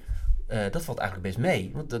dacht ik, hé, dat valt eigenlijk best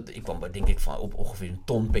mee. Want ik kwam denk ik van op ongeveer 1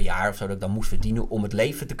 ton per jaar of zo dat ik dan moest verdienen om het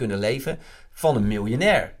leven te kunnen leven van een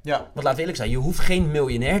miljonair. Ja. Want laten we eerlijk zijn, je hoeft geen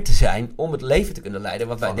miljonair te zijn om het leven te kunnen leiden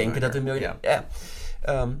wat wij denken dat een miljonair... Ja.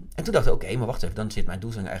 En toen dacht ik, oké, maar wacht even, dan zit mijn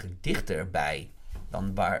doelstelling eigenlijk dichterbij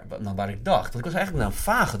dan waar ik dacht. Want ik was eigenlijk naar een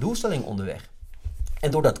vage doelstelling onderweg.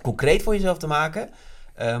 En door dat concreet voor jezelf te maken,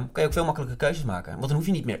 kan je ook veel makkelijker keuzes maken. Want dan hoef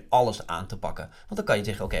je niet meer alles aan te pakken. Want dan kan je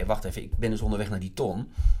zeggen, oké, wacht even, ik ben dus onderweg naar die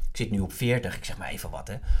ton. Ik zit nu op 40, ik zeg maar even wat,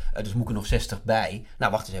 hè. Dus moet ik er nog 60 bij.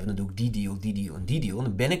 Nou, wacht eens even, dan doe ik die deal, die deal en die deal. En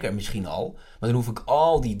dan ben ik er misschien al. Maar dan hoef ik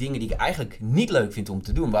al die dingen die ik eigenlijk niet leuk vind om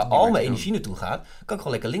te doen, waar al mijn energie naartoe gaat, kan ik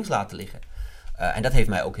gewoon lekker links laten liggen. En dat heeft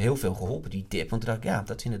mij ook heel veel geholpen, die tip. Want toen dacht ik, ja,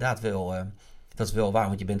 dat is inderdaad wel waar.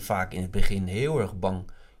 Want je bent vaak in het begin heel erg bang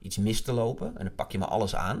iets mis te lopen. En dan pak je maar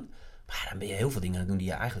alles aan. Maar dan ben je heel veel dingen aan het doen die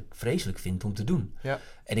je eigenlijk vreselijk vindt om te doen. Ja.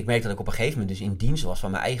 En ik merkte dat ik op een gegeven moment dus in dienst was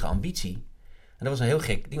van mijn eigen ambitie. En dat was een heel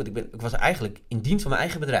gek ding, want ik was eigenlijk in dienst van mijn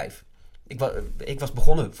eigen bedrijf. Ik was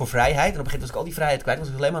begonnen voor vrijheid. En op een gegeven moment was ik al die vrijheid kwijt. Ik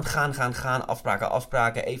was alleen maar aan het gaan.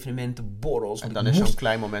 Afspraken, evenementen, borrels. En dan is zo'n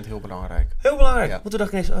klein moment heel belangrijk. Heel belangrijk. Ja. Want toen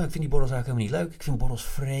dacht ik ineens, ik vind die borrels eigenlijk helemaal niet leuk. Ik vind borrels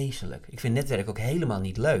vreselijk. Ik vind netwerk ook helemaal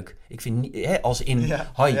niet leuk. Ik vind niet, als in,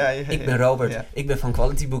 ik ben Robert. Ja. Ik ben van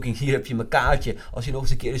Quality Booking. Hier heb je mijn kaartje. Als je nog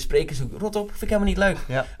eens een keer een spreker zoekt, rot op. Vind ik helemaal niet leuk.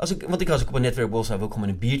 Ja. Als ik op een netwerkborrel sta, wil ik gewoon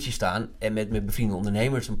met een biertje staan. En met bevriende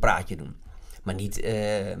ondernemers een praatje doen. Maar niet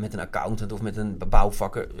met een accountant of met een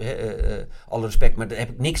bouwvakker. Alle respect, maar daar heb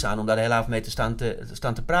ik niks aan om daar de hele avond mee te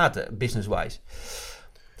staan te praten, business-wise.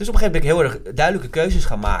 Dus op een gegeven moment ben ik heel erg duidelijke keuzes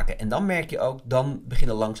gaan maken. En dan merk je ook, dan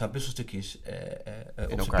beginnen langzaam puzzelstukjes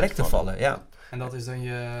op zijn plek te vallen. Ja. En dat is dan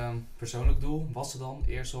je persoonlijk doel. Was het dan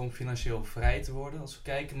eerst om financieel vrij te worden? Als we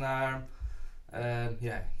kijken naar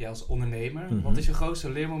jij als ondernemer. Mm-hmm. Wat is je grootste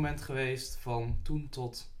leermoment geweest van toen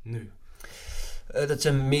tot nu? Dat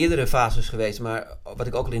zijn meerdere fases geweest, maar wat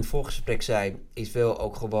ik ook al in het vorige gesprek zei, is wel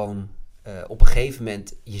ook gewoon op een gegeven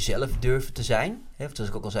moment jezelf durven te zijn. Zoals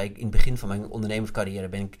ik ook al zei, in het begin van mijn ondernemerscarrière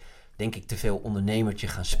ben ik denk ik te veel ondernemertje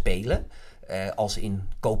gaan spelen. Als in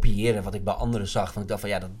kopiëren wat ik bij anderen zag. Want ik dacht van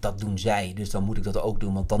ja, dat doen zij, dus dan moet ik dat ook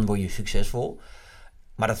doen, want dan word je succesvol.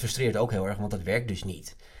 Maar dat frustreert ook heel erg, want dat werkt dus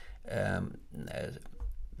niet.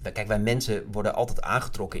 Kijk, wij mensen worden altijd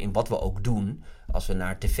aangetrokken in wat we ook doen. Als we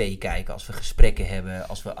naar tv kijken, als we gesprekken hebben,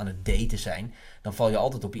 als we aan het daten zijn, dan val je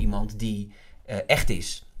altijd op iemand die echt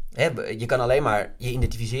is. Je kan alleen maar je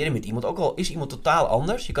identificeren met iemand, ook al is iemand totaal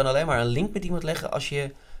anders. Je kan alleen maar een link met iemand leggen als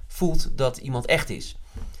je voelt dat iemand echt is.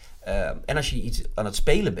 En als je iets aan het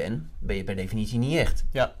spelen bent, ben je per definitie niet echt.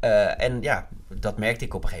 Ja. En ja, dat merkte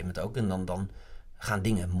ik op een gegeven moment ook. En dan gaan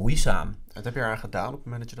dingen moeizaam. Wat heb je eraan gedaan op het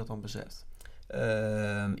moment dat je dat dan beseft?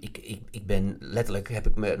 Ik ben letterlijk,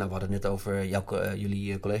 we hadden het net over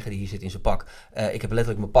jullie collega die hier zit in zijn pak. Ik heb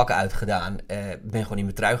letterlijk mijn pak uitgedaan. Ben gewoon in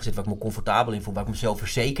mijn trui gezet waar ik me comfortabel in voel, waar ik mezelf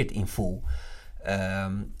verzekerd in voel.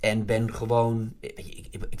 En ben gewoon,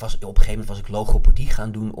 op een gegeven moment was ik logopedie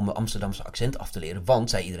gaan doen om mijn Amsterdamse accent af te leren. Want,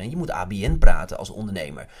 zei iedereen, je moet ABN praten als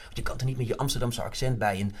ondernemer. Want je kan er niet met je Amsterdamse accent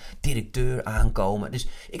bij een directeur aankomen. Dus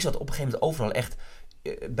ik zat op een gegeven moment overal echt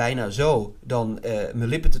bijna zo dan mijn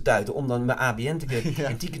lippen te tuiten om dan mijn ABN te krijgen. Ja.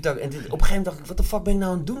 En op een gegeven moment dacht ik, wat de fuck ben ik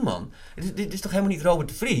nou aan het doen, man? Dit is toch helemaal niet Robert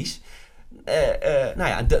de Vries? Op een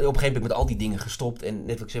gegeven moment ben ik met al die dingen gestopt. En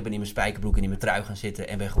net wat ik zeg, ben in mijn spijkerbroek en in mijn trui gaan zitten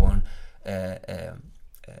en ben gewoon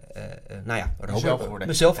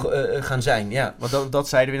mezelf gaan zijn, ja. Want dat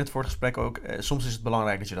zeiden we in het vorige gesprek ook. Soms is het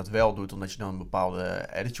belangrijk dat je dat wel doet, omdat je dan een bepaalde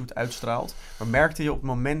attitude uitstraalt. Maar merkte je op het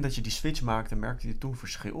moment dat je die switch maakte, merkte je toen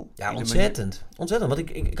verschil? Ja, ontzettend. Want ik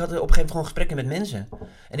had op een gegeven moment gewoon gesprekken met mensen.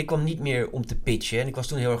 En ik kwam niet meer om te pitchen. En ik was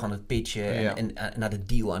toen heel erg aan het pitchen en naar de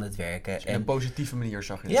deal aan het werken. Dus op een positieve manier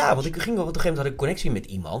zag je het. Ja, want op een gegeven moment had ik connectie met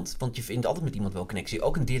iemand. Want je vindt altijd met iemand wel connectie.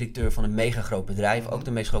 Ook een directeur van een mega groot bedrijf. Ook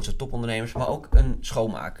de meest grootste topondernemers. Maar ook een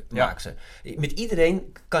schoonmaakster. Met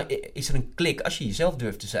iedereen is er een klik als je jezelf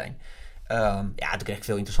durft te zijn. Toen kreeg ik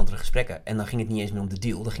veel interessantere gesprekken. En dan ging het niet eens meer om de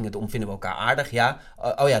deal. Dan ging het om, vinden we elkaar aardig? Ja.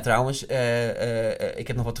 Trouwens, ik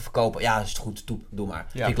heb nog wat te verkopen. Ja, is het goed. Doe maar.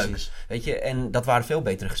 Ja, precies. Weet je, en dat waren veel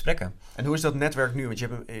betere gesprekken. En hoe is dat netwerk nu? Want je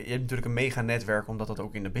hebt natuurlijk een mega netwerk, omdat dat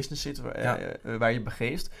ook in de business zit waar je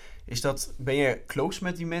begeeft. Ben je close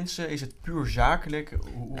met die mensen? Is het puur zakelijk?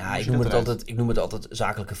 Ik noem het altijd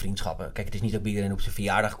zakelijke vriendschappen. Kijk, het is niet dat ik bij iedereen op zijn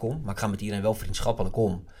verjaardag kom, maar ik ga met iedereen wel vriendschappelijk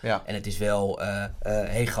om. Ja. En het is wel,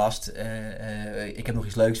 hey gast, ik heb nog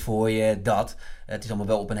iets leuks voor je, dat. Het is allemaal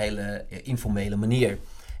wel op een hele informele manier.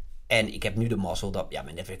 En ik heb nu de mazzel dat,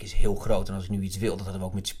 mijn netwerk is heel groot. En als ik nu iets wil, dat hadden we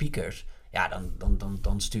ook met speakers. Ja,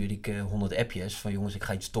 dan stuur ik 100 appjes van jongens, ik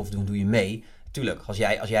ga iets tof doen, doe je mee? Tuurlijk, als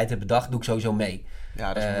jij het hebt bedacht, doe ik sowieso mee.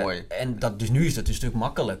 Ja, dat is mooi. En dus nu is het een stuk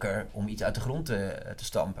makkelijker om iets uit de grond te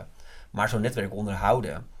stampen. Maar zo'n netwerk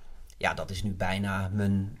onderhouden, dat is nu bijna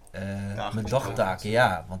mijn dagtaak.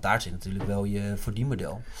 Ja, want daar zit natuurlijk wel je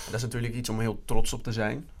verdienmodel. Dat is natuurlijk iets om heel trots op te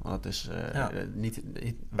zijn. Want het is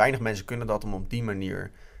weinig mensen kunnen dat om op die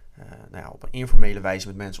manier op een informele wijze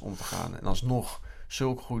met mensen om te gaan. En alsnog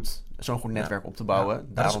zo'n goed netwerk op te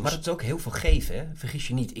bouwen. Maar het is ook heel veel geven, hè? Vergis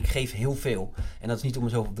je niet. Ik geef heel veel. En dat is niet om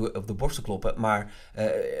mezelf op de borst te kloppen. Maar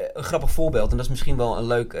een grappig voorbeeld, en dat is misschien wel een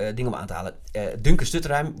leuk ding om aan te halen. Duncan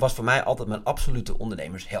Stutterheim was voor mij altijd mijn absolute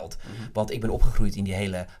ondernemersheld. Mm-hmm. Want ik ben opgegroeid in die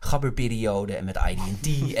hele gabberperiode en met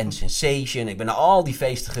ID&T en Sensation. Ik ben naar al die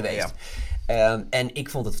feesten geweest. Ja. En ik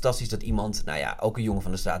vond het fantastisch dat iemand, ook een jongen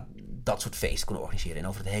van de straat, dat soort feesten kon organiseren en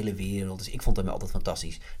over de hele wereld. Dus ik vond hem altijd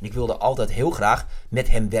fantastisch. En ik wilde altijd heel graag met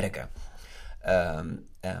hem werken.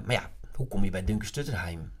 Maar hoe kom je bij Duncan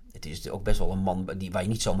Stutterheim? Het is ook best wel een man waar je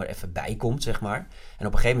niet zomaar even bij komt, zeg maar. En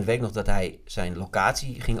op een gegeven moment weet ik nog dat hij zijn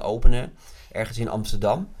locatie ging openen, ergens in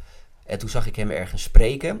Amsterdam. En toen zag ik hem ergens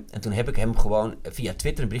spreken. En toen heb ik hem gewoon via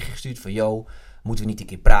Twitter een berichtje gestuurd van, moeten we niet een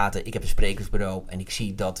keer praten? Ik heb een sprekersbureau en ik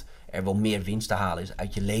zie dat er wel meer winst te halen is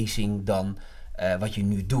uit je lezing dan wat je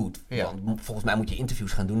nu doet. Ja. Want volgens mij moet je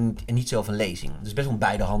interviews gaan doen en niet zelf een lezing. Dus best wel een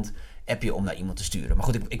beide hand appje om naar iemand te sturen. Maar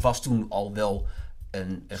goed, ik was toen al wel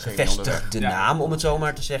een gevestigde naam, om het zo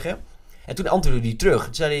maar te zeggen. En toen antwoordde hij terug.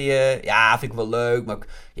 Toen zei hij, vind ik wel leuk, maar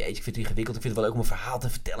ik vind het ingewikkeld. Ik vind het wel leuk om een verhaal te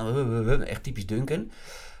vertellen. Echt typisch Duncan.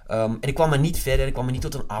 En ik kwam maar niet verder. Ik kwam maar niet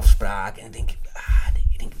tot een afspraak. En ik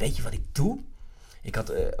denk, weet je wat ik doe? Ik had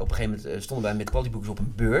op een gegeven moment stonden wij met Quality Bookers op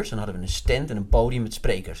een beurs en hadden we een stand en een podium met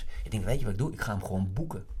sprekers. Ik denk, weet je wat ik doe? Ik ga hem gewoon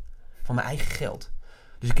boeken. Van mijn eigen geld.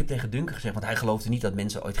 Dus ik heb tegen Duncan gezegd, want hij geloofde niet dat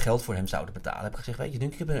mensen ooit geld voor hem zouden betalen. Heb ik gezegd, weet je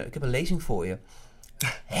Duncan, ik heb een lezing voor je.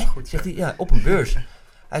 Hè? Zegt hij, op een beurs.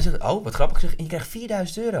 Hij zegt, oh, wat grappig. Ik zeg, en je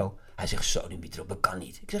krijgt €4.000. Hij zegt, zo, die biedt erop, dat kan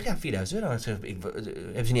niet. Ik zeg, ja, €4.000. Hij zegt,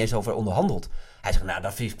 hebben ze niet eens over onderhandeld. Hij zegt, nou,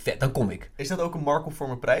 dat vind ik vet, dan kom ik. Is dat ook een markup voor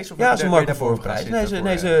mijn prijs? Of ja, dat is een markup voor mijn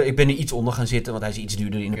prijs. Ik ben er iets onder gaan zitten, want hij is iets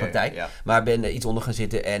duurder in de praktijk. Ja. Maar ik ben er iets onder gaan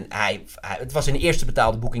zitten en het was zijn eerste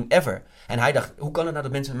betaalde boeking ever. En hij dacht, hoe kan het nou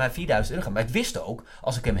dat mensen met mij €4.000 gaan? Maar ik wist ook,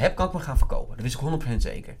 als ik hem heb, kan ik me gaan verkopen. Dat wist ik 100%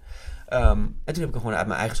 zeker. En toen heb ik hem gewoon uit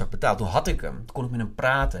mijn eigen zak betaald. Toen had ik hem. Toen kon ik met hem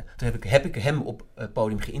praten. Toen heb ik hem op het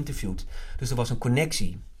podium geïnterviewd. Dus er was een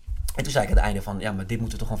connectie. En toen zei ik aan het einde van, maar dit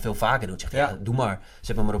moeten we toch gewoon veel vaker doen. Ik zeg, doe maar.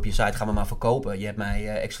 Zet me maar op je site, ga me maar verkopen. Je hebt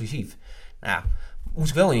mij exclusief. Nou ja, moest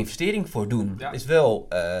ik wel een investering voor doen. Ja. Is wel,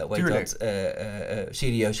 Tuurlijk.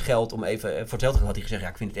 serieus geld om even... voor hetzelfde had hij gezegd,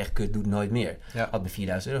 ik vind het echt kut, doe het nooit meer. Ja. Had me €4.000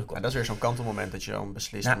 gekost. En dat is weer zo'n kantelmoment dat je dan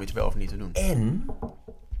beslist Nou, om iets wel of niet te doen. En,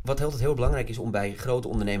 wat altijd heel belangrijk is om bij grote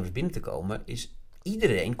ondernemers binnen te komen, is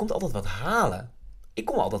iedereen komt altijd wat halen. Ik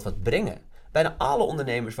kom altijd wat brengen. Bijna alle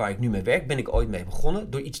ondernemers waar ik nu mee werk, ben ik ooit mee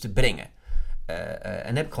begonnen door iets te brengen.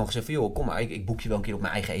 En heb ik gewoon gezegd van, joh, kom maar, ik boek je wel een keer op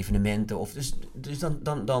mijn eigen evenementen. Dus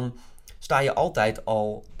dan sta je altijd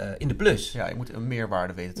al in de plus. Ja, je moet een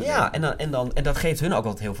meerwaarde weten te Ja, leveren. en dat geeft hun ook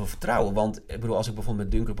altijd heel veel vertrouwen. Want ik bedoel, als ik bijvoorbeeld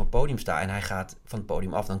met Dunker op een podium sta en hij gaat van het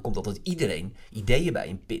podium af, dan komt altijd iedereen ideeën bij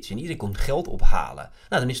een pitch. En iedereen komt geld ophalen.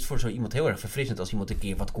 Nou, dan is het voor zo iemand heel erg verfrissend als iemand een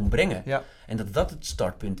keer wat komt brengen. Ja. En dat het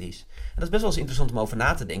startpunt is. En dat is best wel eens interessant om over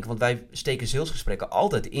na te denken. Want wij steken salesgesprekken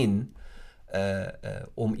altijd in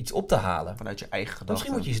om iets op te halen. Vanuit je eigen gedachten.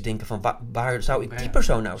 Misschien moet je eens denken van waar zou ik die Brengen.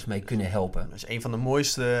 persoon nou eens mee kunnen helpen? Dat is een van de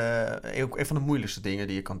mooiste, ook een van de moeilijkste dingen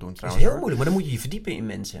die je kan doen Dat is trouwens. heel hoor. moeilijk, maar dan moet je je verdiepen in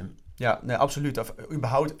mensen. Ja, nee, absoluut. Of,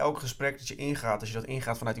 überhaupt elk gesprek dat je ingaat, als je dat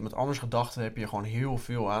ingaat vanuit iemand anders gedachten, heb je gewoon heel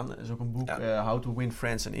veel aan. Er is ook een boek, How to Win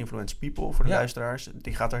Friends and Influence People, voor de luisteraars.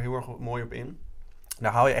 Die gaat daar heel erg mooi op in.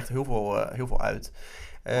 Daar haal je echt heel veel uit.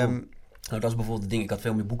 Nou, dat is bijvoorbeeld het ding. Ik had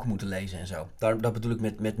veel meer boeken moeten lezen en zo. Dat bedoel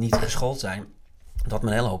ik met niet geschoold zijn. Dat had me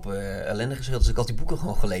een hele hoop ellende gescheeld. Dus ik had die boeken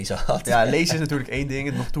gewoon gelezen had. Ja, lezen is natuurlijk één ding.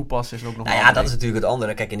 Het nog toepassen is ook nog Nou een ja, ander dat is ding. natuurlijk het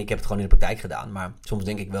andere. Kijk, en ik heb het gewoon in de praktijk gedaan. Maar soms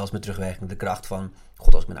denk ik wel eens met terugwerkende kracht van...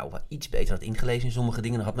 God, als ik me nou wat iets beter had ingelezen in sommige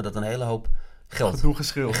dingen... dan had me dat een hele hoop geld... Gedoe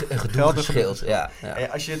geschild. Gedoe gescheeld, ja.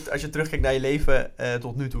 Als je terugkijkt naar je leven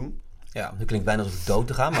tot nu toe. Ja, nu klinkt bijna alsof ik dood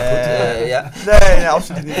te gaan, maar goed. Ja. Nee,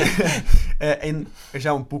 absoluut niet. En er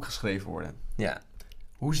zou een boek geschreven worden. Ja.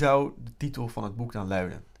 Hoe zou de titel van het boek dan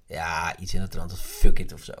luiden? Ja, iets in de trant als fuck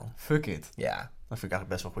it of zo. Fuck it. Ja. Dat vind ik eigenlijk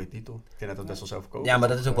best wel een goede titel. Ik denk dat dat best wel zo verkoopt. Ja, maar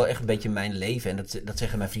dat is ook wel echt een beetje mijn leven. En dat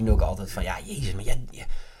zeggen mijn vrienden ook altijd van... Ja, jezus, maar jij...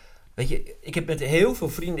 Weet je, ik heb met heel veel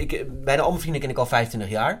vrienden... bijna al mijn vrienden ken ik al 25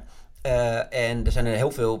 jaar. En er zijn er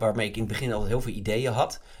heel veel waarmee ik in het begin altijd heel veel ideeën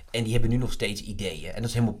had. En die hebben nu nog steeds ideeën. En dat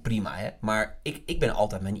is helemaal prima, hè. Maar ik ben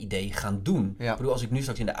altijd mijn ideeën gaan doen. Ja. Ik bedoel, als ik nu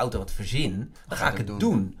straks in de auto wat verzin... dan ga ik het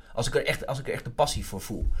doen. Als ik er echt de passie voor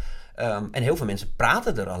voel. En heel veel mensen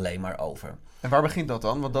praten er alleen maar over. En waar begint dat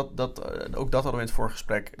dan? Want ook dat hadden we in het vorige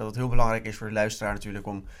gesprek. Dat het heel belangrijk is voor de luisteraar natuurlijk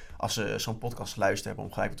om, als ze zo'n podcast luisteren hebben,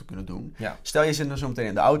 om gelijk wat te kunnen doen. Ja. Stel je zit dan zo meteen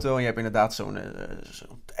in de auto en je hebt inderdaad zo'n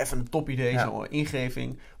even een topidee, Ja. zo'n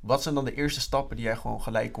ingeving. Wat zijn dan de eerste stappen die jij gewoon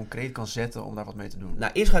gelijk concreet kan zetten om daar wat mee te doen?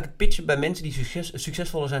 Nou, eerst ga ik het pitchen bij mensen die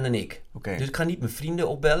succesvoller zijn dan ik. Oké. Dus ik ga niet mijn vrienden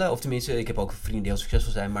opbellen. Of tenminste, ik heb ook vrienden die heel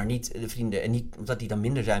succesvol zijn. Maar niet de vrienden, en niet omdat die dan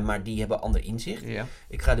minder zijn, maar die hebben ander inzicht. Ja.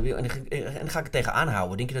 Ik ga en dan ga ik het tegenaan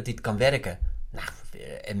houden. Denk je dat dit kan werken? Nou,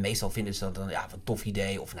 en meestal vinden ze dat dan, ja, wat een tof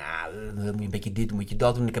idee. Of nou, moet je een beetje dit doen, moet je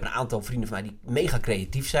dat doen. Ik heb een aantal vrienden van mij die mega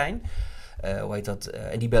creatief zijn. Hoe heet dat?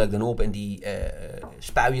 En die bel ik dan op en die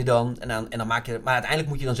spui je dan. En dan maak je... Maar uiteindelijk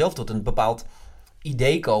moet je dan zelf tot een bepaald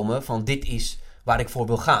idee komen van dit is waar ik voor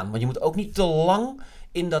wil gaan. Want je moet ook niet te lang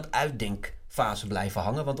in dat uitdenkfase blijven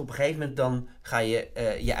hangen. Want op een gegeven moment dan ga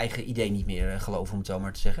je je eigen idee niet meer geloven, om het zo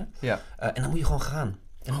maar te zeggen. Ja. En dan moet je gewoon gaan.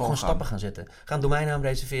 En gewoon stappen gaan zetten. Ga een domeinnaam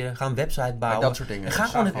reserveren. Ga een website bouwen. Dat soort dingen. En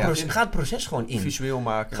ga het proces gewoon in. Visueel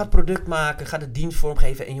maken. Ga het product maken. Ga de dienst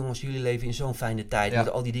vormgeven. En jongens, jullie leven in zo'n fijne tijd. Ja.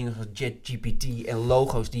 Met al die dingen zoals ChatGPT en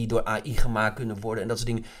logo's die door AI gemaakt kunnen worden. En dat soort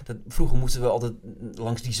dingen. Vroeger moesten we altijd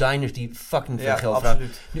langs designers die fucking veel geld vragen.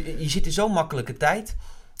 Absoluut. Je zit in zo'n makkelijke tijd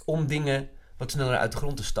om dingen wat sneller uit de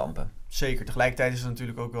grond te stampen. Zeker. Tegelijkertijd is het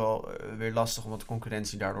natuurlijk ook wel weer lastig, omdat de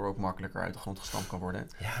concurrentie daardoor ook makkelijker uit de grond gestampt kan worden.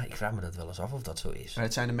 Ja, ik vraag me dat wel eens af of dat zo is. Maar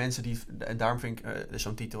het zijn de mensen die, en daarom vind ik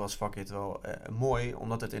zo'n titel als Fuck It wel mooi,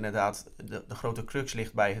 omdat het inderdaad, de grote crux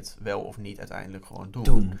ligt bij het wel of niet uiteindelijk gewoon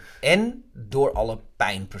doen. En door alle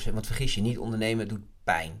pijnproces. Want vergis je niet, ondernemen doet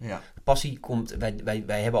pijn. Ja. Passie komt,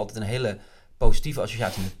 wij hebben altijd een hele positieve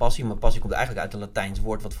associatie met passie, maar passie komt eigenlijk uit een Latijns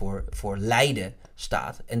woord wat voor lijden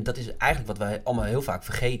staat. En dat is eigenlijk wat wij allemaal heel vaak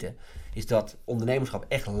vergeten, is dat ondernemerschap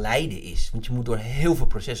echt lijden is. Want je moet door heel veel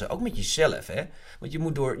processen, ook met jezelf, hè. Want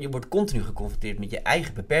je wordt continu geconfronteerd met je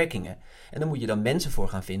eigen beperkingen. En dan moet je dan mensen voor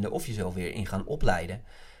gaan vinden of jezelf weer in gaan opleiden.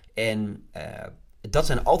 En dat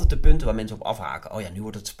zijn altijd de punten waar mensen op afhaken. Oh ja, nu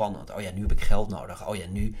wordt het spannend. Oh ja, nu heb ik geld nodig. Oh ja,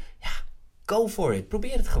 nu... Ja, go for it.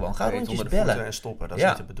 Probeer het gewoon. Ga rondjes bellen. En stoppen, dat is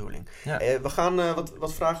niet de bedoeling. Ja. We gaan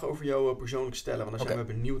wat vragen over jou persoonlijk stellen, want daar zijn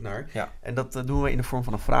we benieuwd naar. Ja. En dat doen we in de vorm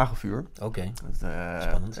van een vragenvuur. Oké.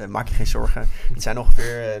 Spannend. Maak je geen zorgen. Het zijn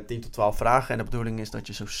ongeveer 10 tot 12 vragen en de bedoeling is dat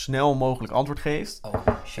je zo snel mogelijk antwoord geeft. Oh,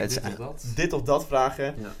 shit. Dit of dat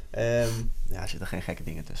vragen. Ja. Er zitten geen gekke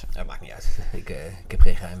dingen tussen. Ja, maakt niet uit. Ik heb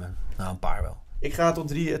geen geheimen. Nou, een paar wel. Ik ga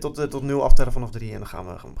tot 0 aftellen vanaf 3 en dan gaan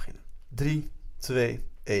we beginnen. 3, 2,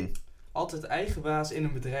 1. Altijd eigen baas in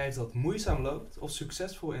een bedrijf dat moeizaam loopt of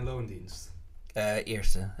succesvol in loondienst?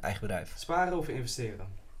 Eerste, eigen bedrijf. Sparen of investeren?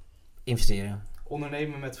 Investeren.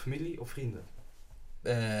 Ondernemen met familie of vrienden?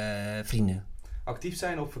 Vrienden. Actief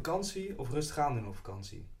zijn op vakantie of rustig aan doen op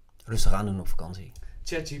vakantie? Rustig aan doen op vakantie.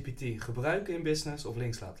 ChatGPT gebruiken in business of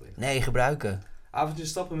links laten liggen? Nee, gebruiken. Avondje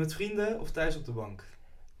stappen met vrienden of thuis op de bank?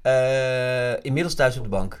 Inmiddels thuis op de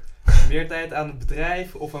bank. Meer tijd aan het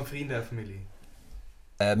bedrijf of aan vrienden en familie?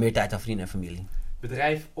 Meer tijd aan vrienden en familie.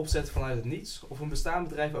 Bedrijf opzetten vanuit het niets of een bestaand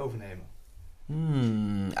bedrijf overnemen?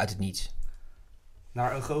 Uit het niets.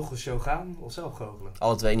 Naar een goochelshow gaan of zelf goochelen?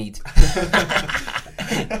 Alle twee niet.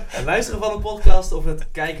 Het luisteren van een podcast of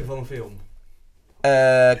het kijken van een film?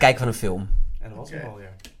 Kijken van een film. En dat was hem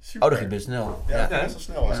alweer. Super. Dat ging best snel. Ja, Ja. dat is wel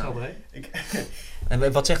snel. Hè? Snel breed.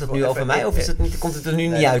 En wat zegt het nu over mij? Of is het niet, komt het er nu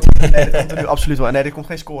niet Nee, uit? Nee, dat komt er nu absoluut wel. Nee, er komt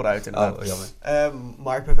geen score uit inderdaad. Oh, jammer.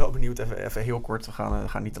 Maar ik ben wel benieuwd, even heel kort, we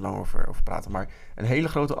gaan niet te lang over praten, maar een hele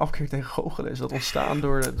grote afkeer tegen goochelen, is dat ontstaan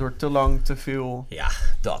door te lang, te veel? Ja,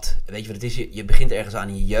 dat. Weet je wat het is? Je begint ergens aan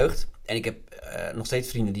in je jeugd. En ik heb nog steeds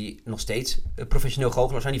vrienden die nog steeds professioneel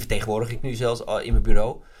goochelaars zijn. Die vertegenwoordig ik nu zelfs al in mijn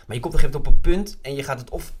bureau. Maar je komt op een gegeven moment op een punt en je gaat het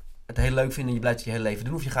of het heel leuk vinden en je blijft het je hele leven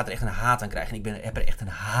doen. Of je gaat er echt een haat aan krijgen. En ik heb er echt een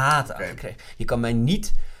haat aan gekregen. Je kan mij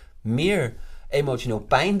niet meer emotioneel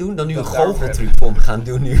pijn doen dan nu een goocheltruc voor me gaan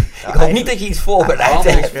doen nu. Ik hoop niet dat je iets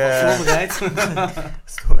voorbereidt.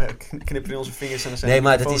 Knippen in onze vingers en dan Nee,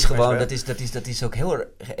 maar dat is gewoon, dat is ook heel erg.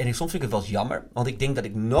 En soms vind ik het wel eens jammer, want ik denk dat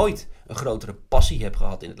ik nooit een grotere passie heb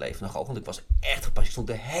gehad in het leven dan goochelen. Want ik was echt gepast. Ik stond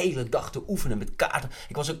de hele dag te oefenen met kaarten.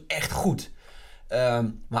 Ik was ook echt goed.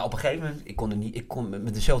 Maar op een gegeven moment, ik kon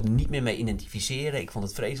me er zelf niet meer mee identificeren. Ik vond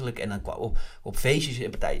het vreselijk. En dan kwam op feestjes en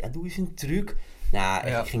partijen, doe eens een truc. Nou,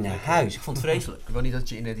 ik ging naar huis. Ik vond het vreselijk. Ik wil niet dat het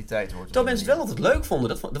je identiteit wordt. Terwijl mensen het wel altijd leuk vonden.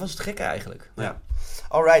 Dat was het gekke eigenlijk. Ja.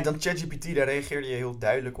 Alright, dan ChatGPT, daar reageerde je heel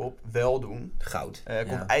duidelijk op. Wel doen. Goud.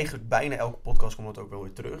 Komt eigenlijk bijna elke podcast komt dat ook wel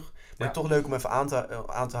weer terug. Maar Ja. toch leuk om even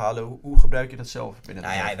aan te halen. Hoe gebruik je dat zelf binnen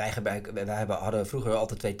het Nou ja, wij hadden vroeger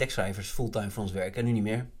altijd 2 tekstschrijvers fulltime voor ons werk. En nu niet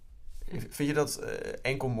meer. Vind je dat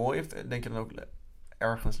enkel mooi? Of denk je dan ook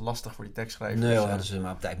ergens lastig voor die tekstschrijvers? Nee, hadden ze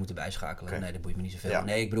maar op tijd moeten bijschakelen. Okay. Nee, dat boeit me niet zoveel. Ja.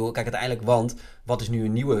 Nee, ik bedoel, kijk uiteindelijk, want wat is nu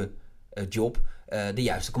een nieuwe job? De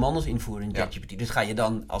juiste commando's invoeren in ChatGPT. Dus ga je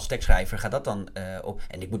dan als tekstschrijver, gaat dat dan op.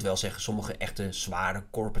 En ik moet wel zeggen, sommige echte zware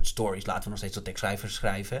corporate stories laten we nog steeds door tekstschrijvers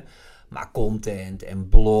schrijven. Maar content en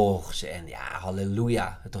blogs en ja,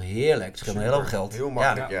 halleluja. Toch heerlijk. Het scheelt een heel hoop geld. Heel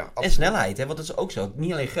makkelijk, ja. En absoluut. snelheid, hè, want dat is ook zo.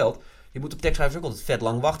 Niet alleen geld. Je moet op tekstschrijvers ook altijd vet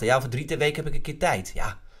lang wachten. Ja, over 3 weken heb ik een keer tijd.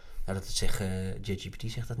 Ja, nou dat zegt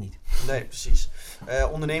ChatGPT zegt dat niet. Nee, precies.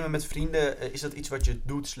 Ondernemen met vrienden, is dat iets wat je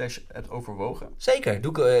doet / hebt overwogen? Zeker.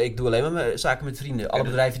 Ik doe alleen maar mijn zaken met vrienden. Alle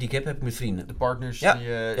bedrijven die ik heb ik met vrienden. De partners Ja. die Of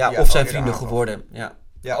zijn eerder vrienden aangaf. geworden. Ja.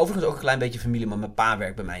 Ja. Overigens ook een klein beetje familie, maar mijn pa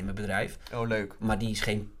werkt bij mij in mijn bedrijf. Oh, leuk. Maar die is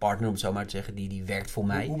geen partner, om het zo maar te zeggen. Die werkt voor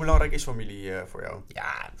mij. Hoe belangrijk is familie voor jou?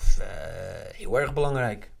 Ja, heel erg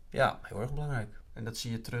belangrijk. Ja, heel erg belangrijk. En dat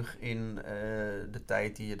zie je terug in de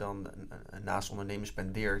tijd die je dan naast ondernemen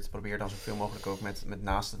spendeert. Probeer dan zoveel mogelijk ook met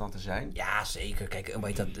naasten dan te zijn. Ja, zeker. Kijk,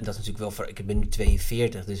 weet dat is natuurlijk wel voor. Ik ben nu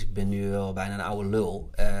 42, dus ik ben nu wel bijna een oude lul.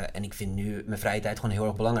 En ik vind nu mijn vrije tijd gewoon heel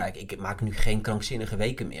erg belangrijk. Ik maak nu geen krankzinnige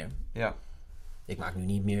weken meer. Ja. Ik maak nu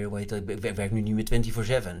niet meer, ik werk nu niet meer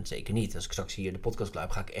 24/7. Zeker niet. Als ik straks hier de podcast kluip,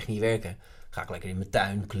 ga ik echt niet werken. Ga ik lekker in mijn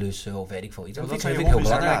tuin klussen of weet ik veel iets. Wat Dat zijn vind je ik heel hobby's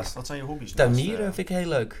belangrijk. daarnaast? Wat zijn je hobby's? Tuinieren vind ik heel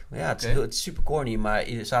leuk. Ja, het Oké. is super corny, maar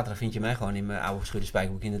zaterdag vind je mij gewoon in mijn oude geschudde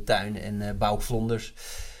spijkerboek in de tuin. En bouw ik vlonders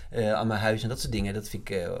aan mijn huis en dat soort dingen. Dat vind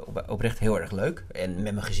ik oprecht heel erg leuk. En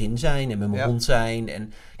met mijn gezin zijn en met mijn hond zijn.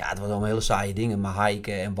 En ja, het waren allemaal hele saaie dingen. Maar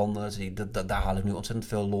hiken en wandelen, daar haal ik nu ontzettend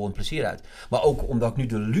veel lol en plezier uit. Maar ook omdat ik nu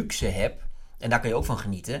de luxe heb, en daar kan je ook van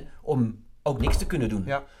genieten, om ook niks te kunnen doen.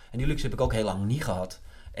 Ja. En die luxe heb ik ook heel lang niet gehad.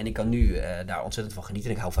 En ik kan nu daar ontzettend van genieten.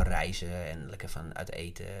 En ik hou van reizen en lekker van uit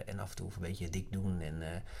eten. En af en toe een beetje dik doen. En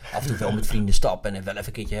af en toe wel met vrienden stappen. En wel even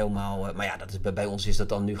een keertje helemaal... maar ja, dat is, bij ons is dat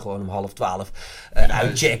dan nu gewoon om 11:30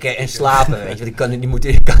 uitchecken en slapen. Weet je,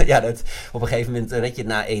 want op een gegeven moment red je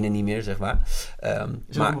het na 1 niet meer, zeg maar.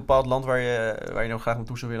 Is er ook een bepaald land waar je nou graag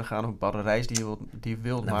naartoe zou willen gaan? Of een bepaalde reis die je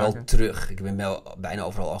wilt nou, maken? wel terug. Ik ben wel bijna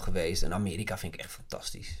overal al geweest. En Amerika vind ik echt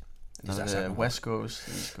fantastisch. Dus daar de zou ik nog West Coast,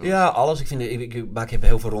 East Coast. Ja, alles. Ik heb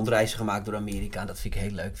heel veel rondreizen gemaakt door Amerika. En dat vind ik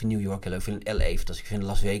heel leuk. Ik vind New York heel leuk. Ik vind LA fantastisch. Ik vind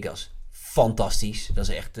Las Vegas fantastisch. Dat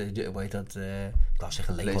is echt, hoe heet dat? Ik wou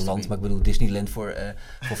zeggen Legoland, maar ik bedoel Disneyland voor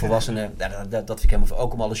volwassenen. Dat vind ik helemaal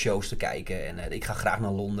ook om alle shows te kijken. En ik ga graag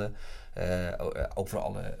naar Londen. Ook voor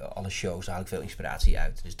alle shows. Daar haal ik veel inspiratie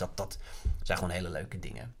uit. Dus dat zijn gewoon hele leuke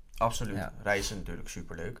dingen. Absoluut. Ja. Reizen natuurlijk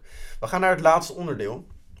superleuk. We gaan naar het laatste onderdeel.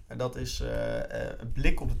 En dat is een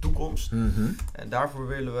blik op de toekomst. Mhm. En daarvoor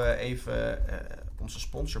willen we even onze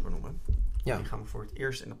sponsor benoemen. Ja. Die gaan we voor het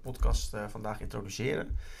eerst in de podcast vandaag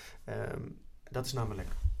introduceren. Dat is namelijk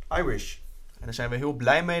iWish. En daar zijn we heel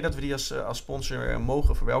blij mee dat we die als sponsor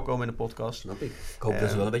mogen verwelkomen in de podcast. Snap ik. Ik hoop dat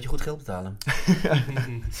ze wel een beetje goed geld betalen.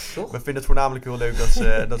 Toch? We vinden het voornamelijk heel leuk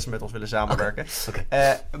dat ze met ons willen samenwerken.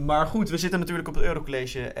 Okay. Maar goed, we zitten natuurlijk op het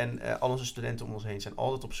EuroCollege en al onze studenten om ons heen zijn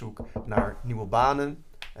altijd op zoek naar nieuwe banen,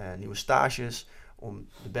 nieuwe stages, om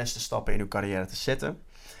de beste stappen in hun carrière te zetten.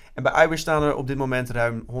 En bij iWish staan er op dit moment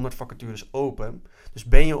ruim 100 vacatures open. Dus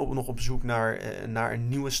ben je nog op zoek naar een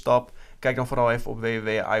nieuwe stap, kijk dan vooral even op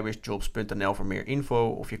www.iwishjobs.nl voor meer info.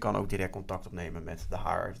 Of je kan ook direct contact opnemen met de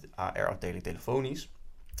HR-afdeling telefonisch.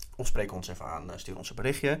 Of spreek ons even aan, stuur ons een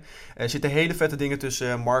berichtje. Er zitten hele vette dingen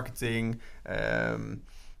tussen, marketing,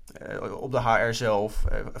 op de HR zelf,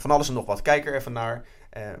 van alles en nog wat. Kijk er even naar.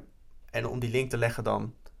 En om die link te leggen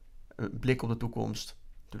dan, een blik op de toekomst.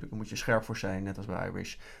 Natuurlijk moet je scherp voor zijn, net als bij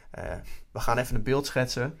iWish. We gaan even een beeld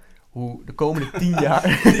schetsen. Hoe de komende 10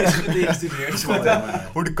 jaar...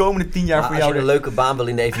 Hoe de komende 10 jaar voor jou... Als je een leuke baan wil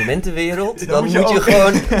in de evenementenwereld, dan moet je ook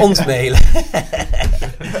gewoon ons mailen.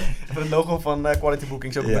 Het logo van Quality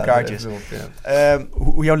Bookings ook op de kaartjes. Ja.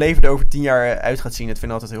 Hoe jouw leven er over 10 jaar uit gaat zien, dat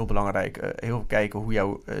vind ik altijd heel belangrijk. Heel kijken hoe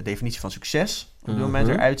jouw definitie van succes op dit moment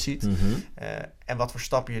eruit ziet. Mm-hmm. En wat voor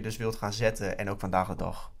stappen je dus wilt gaan zetten en ook vandaag de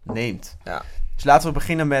dag neemt. Ja. Dus laten we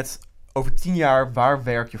beginnen met... Over 10 jaar, waar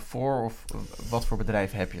werk je voor of wat voor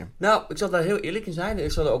bedrijf heb je? Nou, ik zal daar heel eerlijk in zijn.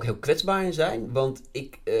 Ik zal er ook heel kwetsbaar in zijn. Want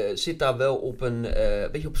ik zit daar wel op een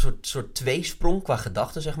soort tweesprong qua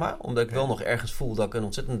gedachten, zeg maar. Omdat ik wel nog ergens voel dat ik een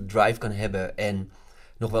ontzettende drive kan hebben. En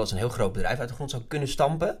nog wel eens een heel groot bedrijf uit de grond zou kunnen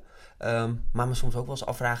stampen. Maar me soms ook wel eens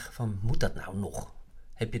afvragen van, moet dat nou nog?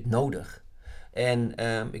 Heb je het nodig? En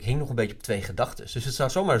ik hing nog een beetje op 2 gedachten. Dus het zou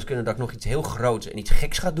zomaar eens kunnen dat ik nog iets heel groots en iets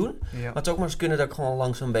geks ga doen. Ja. Maar het zou ook maar eens kunnen dat ik gewoon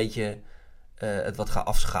langzaam een beetje het wat ga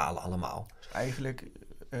afschalen allemaal. Dus eigenlijk,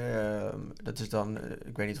 dat is dan,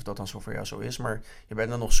 ik weet niet of dat dan zo voor jou zo is, maar je bent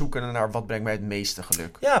dan nog zoekende naar wat brengt mij het meeste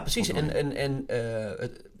geluk. Ja, precies.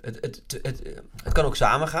 Het kan ook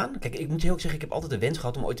samen gaan. Kijk, ik moet je heel zeggen, ik heb altijd de wens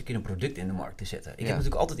gehad om ooit een keer een product in de markt te zetten. Ik heb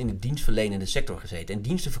natuurlijk altijd in de dienstverlenende sector gezeten. En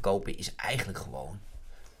diensten verkopen is eigenlijk gewoon...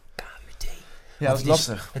 Ja, dat is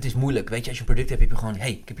lastig. Het is moeilijk. Weet je, als je een product hebt, heb je gewoon...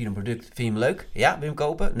 Hey, ik heb hier een product. Vind je hem leuk? Ja, wil je hem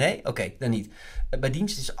kopen? Nee? Oké, dan niet. Bij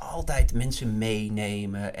dienst is altijd mensen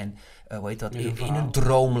meenemen en... in een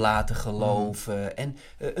droom laten geloven. En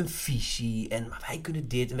een visie. En maar wij kunnen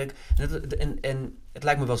dit. En het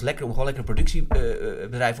lijkt me wel eens lekker om gewoon lekker een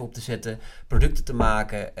productiebedrijf op te zetten. Producten te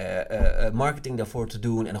maken. Marketing daarvoor te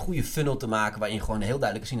doen. En een goede funnel te maken. Waarin je gewoon heel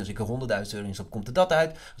duidelijk kan zien. Als ik er 100.000 euro in stop, komt er dat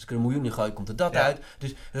uit. Als ik er 1 miljoen in gooi, komt er dat uit.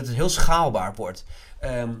 Dus dat het heel schaalbaar wordt.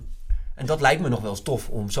 En dat lijkt me nog wel eens tof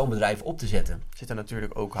om zo'n bedrijf op te zetten. Zit er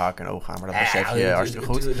natuurlijk ook haken en ogen aan, maar dat besef je hartstikke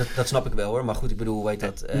goed. Dat snap ik wel hoor, maar goed, ik bedoel,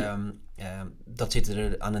 dat zit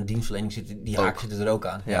er aan een dienstverlening, die haak zitten er ook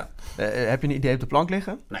aan. Ja. Heb je een idee op de plank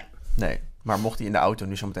liggen? Nee. Maar mocht die in de auto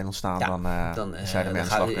nu zo meteen ontstaan, dan is hij ermee aan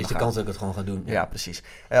de slag. Is de kans dat ik het gewoon ga doen. Ja, precies.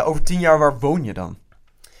 Over 10 jaar, waar woon je dan?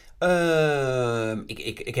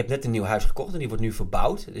 Ik heb net een nieuw huis gekocht en die wordt nu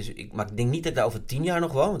verbouwd. Maar ik denk niet dat ik daar over 10 jaar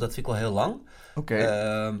nog woon, want dat vind ik wel heel lang.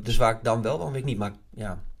 Oké. Dus waar ik dan wel woon, weet ik niet. Maar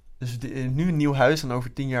ja. Dus nu een nieuw huis en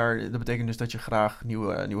over 10 jaar, dat betekent dus dat je graag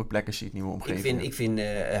nieuwe plekken ziet, nieuwe omgevingen. Ik vind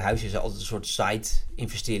huizen is altijd een soort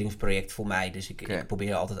side-investeringsproject voor mij. Dus ik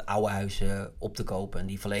probeer altijd oude huizen op te kopen en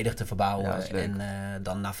die volledig te verbouwen. Ja, en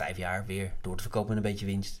dan na 5 jaar weer door te verkopen met een beetje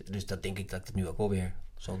winst. Dus dat denk ik dat ik het nu ook wel weer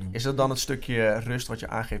zal doen. Is dat dan het stukje rust wat je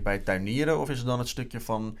aangeeft bij het tuinieren? Of is het dan het stukje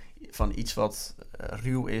van iets wat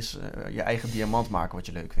ruw is, je eigen diamant maken wat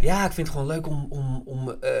je leuk vindt? Ja, ik vind het gewoon leuk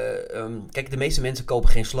om kijk, de meeste mensen kopen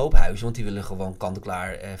geen sloophuizen, want die willen gewoon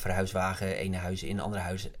kant-en-klaar verhuiswagen, ene huis in, andere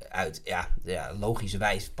huis uit. Ja,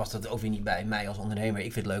 logischerwijs past dat ook weer niet bij mij als ondernemer.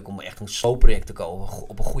 Ik vind het leuk om echt een sloopproject te kopen,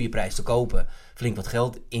 op een goede prijs te kopen, flink wat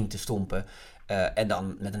geld in te stompen. En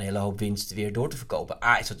dan met een hele hoop winst weer door te verkopen.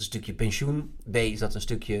 A, is dat een stukje pensioen. B, is dat een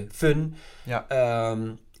stukje fun. Ja.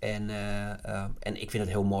 En ik vind het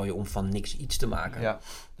heel mooi om van niks iets te maken. Ja,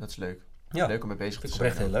 dat is leuk. Ja. Leuk om mee bezig te zijn.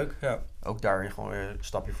 Echt heel leuk. Ja. Ook daarin gewoon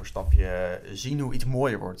stapje voor stapje zien hoe iets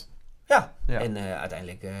mooier wordt. Ja. En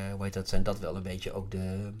uiteindelijk zijn dat wel een beetje ook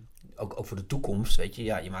ook voor de toekomst, weet je.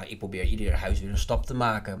 Ja, ik probeer ieder huis weer een stap te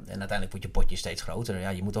maken. En uiteindelijk wordt je potje steeds groter. Ja,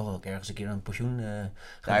 je moet toch wel ergens een keer een pensioen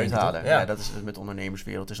gaan uithalen. Ja, dat is met de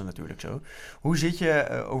ondernemerswereld is dat natuurlijk zo. Hoe zit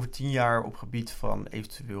je over 10 jaar op gebied van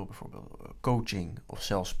eventueel bijvoorbeeld coaching of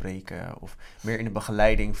zelfspreken of meer in de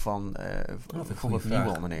begeleiding van bijvoorbeeld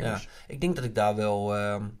nieuwe ondernemers? Ja. Ik denk dat ik daar wel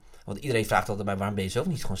Want iedereen vraagt altijd bij waarom ben je zelf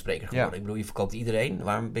niet gewoon spreker geworden? Ja. Ik bedoel, je verkoopt iedereen.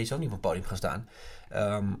 Waarom ben je zelf niet op een podium gaan staan?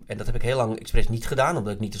 En dat heb ik heel lang expres niet gedaan.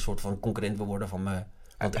 Omdat ik niet een soort van concurrent wil worden van me.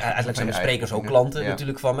 Want eigenlijk zijn de sprekers ook klanten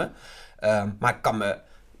natuurlijk van me. Maar ik kan me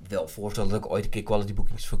wel voorstellen dat ik ooit een keer quality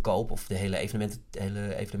bookings verkoop. Of de hele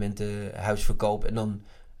evenementenhuis verkoop. En dan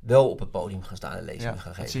wel op het podium gaan staan en lezingen gaan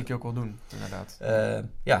geven. Dat zie ik je ook wel doen, inderdaad.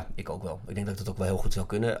 Ja, ik ook wel. Ik denk dat ik dat ook wel heel goed zou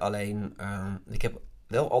kunnen. Alleen, ik heb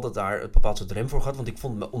wel altijd daar een bepaald soort rem voor gehad. Want ik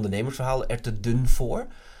vond mijn ondernemersverhaal er te dun voor.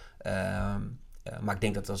 Maar ik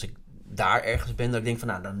denk dat als ik daar ergens ben, dat ik denk van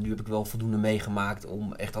nou, dan nu heb ik wel voldoende meegemaakt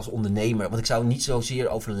om echt als ondernemer. Want ik zou niet zozeer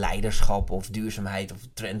over leiderschap of duurzaamheid of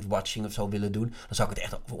trendwatching of zo willen doen. Dan zou ik het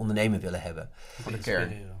echt over ondernemen willen hebben. Voor de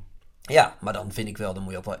kern. Ja, maar dan vind ik wel, dan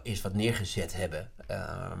moet je ook wel eerst wat neergezet hebben.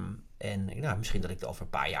 En misschien dat ik over een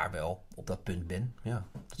paar jaar wel op dat punt ben. Ja,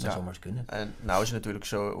 dat zou zomaar eens kunnen. En nou is het natuurlijk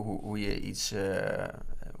zo, hoe je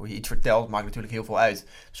iets vertelt, maakt natuurlijk heel veel uit.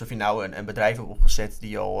 Dus of je nou een bedrijf hebt opgezet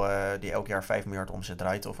die elk jaar 5 miljard omzet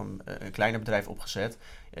draait, of een kleiner bedrijf opgezet.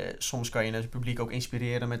 Soms kan je het publiek ook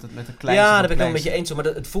inspireren met het kleinste. Ja, daar ben ik wel een beetje eens. Maar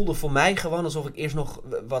het voelde voor mij gewoon alsof ik eerst nog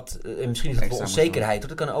wat. Misschien is het wel onzekerheid.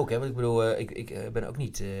 Dat kan ook, hè? Want ik bedoel, ik ben ook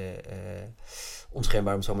niet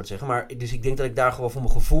onschendbaar, om het zo maar te zeggen. Dus ik denk dat ik daar gewoon voor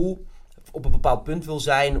mijn gevoel op een bepaald punt wil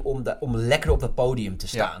zijn om lekker op dat podium te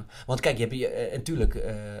staan. Ja. Want kijk, natuurlijk,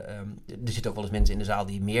 er zitten ook wel eens mensen in de zaal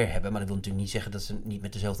die meer hebben, maar dat wil natuurlijk niet zeggen dat ze niet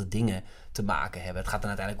met dezelfde dingen te maken hebben. Het gaat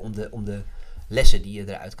dan uiteindelijk om de lessen die je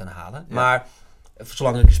eruit kan halen. Ja. Maar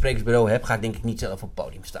zolang ik een sprekersbureau heb, ga ik denk ik niet zelf op het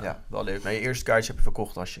podium staan. Ja, wel leuk. Maar je eerste kaartje heb je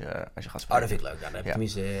verkocht als je gaat spreken. Oh, dat vind ik leuk. Ja, dan heb ik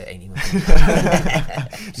tenminste 1 iemand.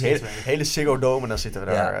 hele Ziggo Dome en dan zitten we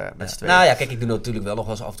daar met z'n tweeën. Nou ja, kijk, ik doe natuurlijk wel nog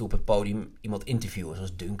wel eens af en toe op het podium iemand interviewen.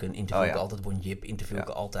 Zoals Duncan interview ik altijd, Bonjip interview ik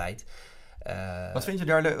altijd. Wat vind je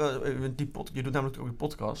daar je doet namelijk ook een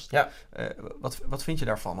podcast. Ja. Wat vind je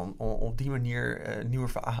daarvan om op die manier nieuwe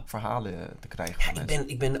verhalen te krijgen van mensen?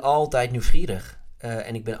 Ik ben altijd nieuwsgierig.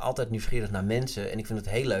 En ik ben altijd nieuwsgierig naar mensen. En ik vind het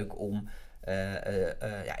heel leuk om.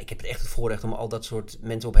 Ik heb echt het voorrecht om al dat soort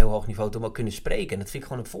mensen op heel hoog niveau te mogen kunnen spreken. En dat vind ik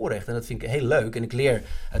gewoon een voorrecht. En dat vind ik heel leuk. En ik leer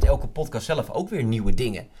uit elke podcast zelf ook weer nieuwe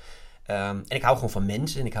dingen. En ik hou gewoon van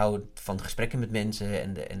mensen. En ik hou van gesprekken met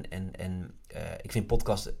mensen. En ik vind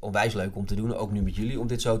podcast onwijs leuk om te doen. Ook nu met jullie om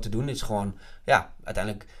dit zo te doen. Het is gewoon,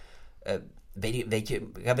 uiteindelijk. Weet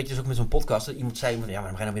je, dus ook met zo'n podcast. Iemand zei, maar dan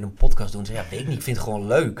ga je nou weer een podcast doen. Zei, weet ik niet, ik vind het gewoon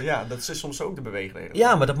leuk. Ja, dat is soms ook de beweging.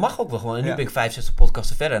 Ja, maar dat mag ook wel gewoon. En nu ben ik 65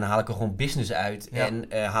 podcasten verder en dan haal ik er gewoon business uit. Ja.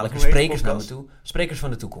 En haal ik er sprekers naar me toe. Sprekers van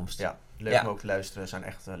de toekomst. Ja, leuk om ook te luisteren. Zijn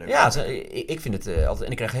echt leuk. Ja, ik vind het altijd.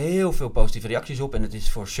 En ik krijg heel veel positieve reacties op. En het is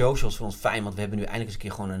voor socials voor ons fijn, want we hebben nu eindelijk eens een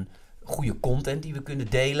keer gewoon een goede content die we kunnen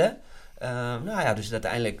delen. Dus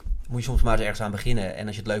uiteindelijk moet je soms maar eens ergens aan beginnen. En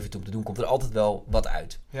als je het leuk vindt om te doen, komt er altijd wel wat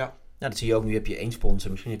uit. Ja. Nou, dat zie je ook. Nu heb je 1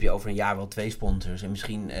 sponsor. Misschien heb je over een jaar wel 2 sponsors. En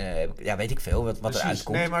misschien, weet ik veel, wat eruit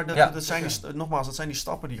komt. Nee, maar dat zijn dat zijn die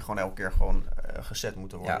stappen die gewoon elke keer gezet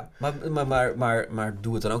moeten worden. Ja, maar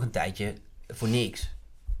doe het dan ook een tijdje voor niks.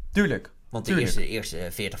 Tuurlijk. Want de eerste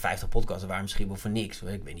 40, 50 podcasts waren misschien wel voor niks.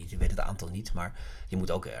 Ik weet niet, ik weet het aantal niet. Maar je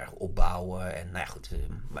moet ook erg opbouwen. En goed.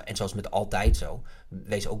 En zoals met altijd zo.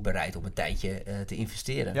 Wees ook bereid om een tijdje te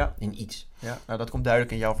investeren in iets. Ja, nou dat komt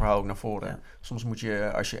duidelijk in jouw verhaal ook naar voren. Ja. Soms moet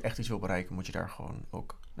je, als je echt iets wil bereiken, moet je daar gewoon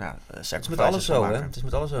ook het is met alles zo, hè? Het is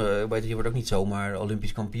met alles zo. Je wordt ook niet zomaar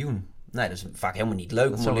Olympisch kampioen. Nee, dat is vaak helemaal niet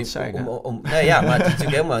leuk. Maar het is natuurlijk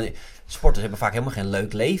helemaal. Sporters hebben vaak helemaal geen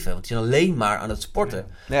leuk leven. Want ze zijn alleen maar aan het sporten. Ja.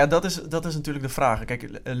 Nou ja, dat is natuurlijk de vraag. Kijk,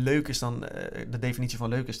 leuk is dan. De definitie van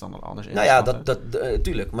leuk is dan anders. Nou ja,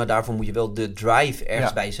 tuurlijk. Maar daarvoor moet je wel de drive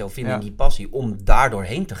ergens bij jezelf vinden. En die passie om daar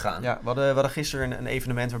doorheen te gaan. Ja, we hadden gisteren een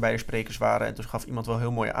evenement waarbij er sprekers waren. En toen gaf iemand wel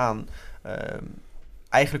heel mooi aan.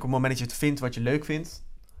 Eigenlijk op het moment dat je het vindt wat je leuk vindt,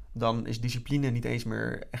 dan is discipline niet eens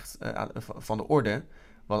meer echt van de orde.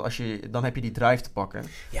 Want dan heb je die drive te pakken.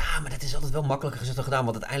 Ja, maar dat is altijd wel makkelijker gezegd dan gedaan.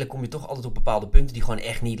 Want uiteindelijk kom je toch altijd op bepaalde punten die gewoon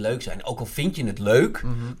echt niet leuk zijn. Ook al vind je het leuk,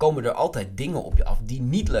 komen er altijd dingen op je af die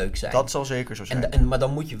niet leuk zijn. Dat zal zeker zo zijn. Maar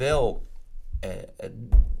dan moet je wel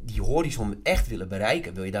die horizon echt willen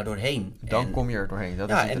bereiken. Wil je daar doorheen. Dan kom je er doorheen. Dat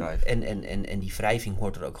is die drive. En die wrijving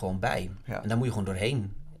hoort er ook gewoon bij. Ja. En daar moet je gewoon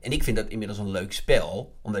doorheen. En ik vind dat inmiddels een leuk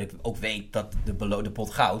spel. Omdat ik ook weet dat de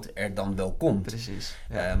pot goud er dan wel komt. Precies.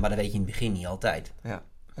 Ja. Maar dat weet je in het begin niet altijd. Ja.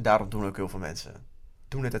 En daarom doen ook heel veel mensen.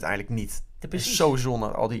 Doen het uiteindelijk niet. Precies. Zo zonde,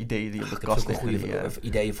 al die ideeën die op de kast liggen. Ik heb goede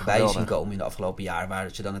ideeën voorbij zien komen in de afgelopen jaar, waar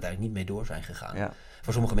ze dan uiteindelijk niet mee door zijn gegaan. Ja.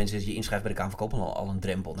 Voor sommige mensen is je inschrijven bij de Kamerverkoop al een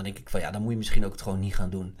drempel. Dan denk ik van dan moet je misschien ook het gewoon niet gaan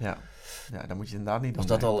doen. Ja, dan moet je het inderdaad niet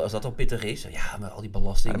doen. Als dat al pittig is, maar al die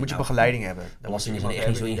belastingen. Dan moet je begeleiding hebben. Belastingen zijn echt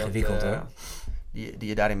niet zo ingewikkeld hoor. die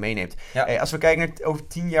je daarin meeneemt. Ja. Hey, als we kijken naar over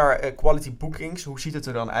 10 jaar quality bookings, hoe ziet het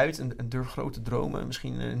er dan uit? Een durf grote dromen,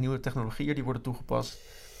 misschien nieuwe technologieën die worden toegepast?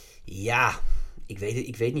 Ja, ik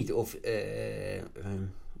weet niet of...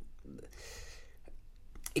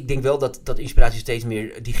 ik denk wel dat inspiratie steeds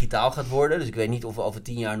meer digitaal gaat worden. Dus ik weet niet of we over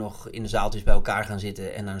 10 jaar nog in de zaaltjes bij elkaar gaan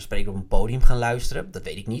zitten en naar een spreker op een podium gaan luisteren. Dat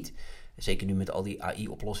weet ik niet. Zeker nu met al die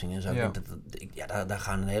AI-oplossingen en zo. Ja. Ik denk daar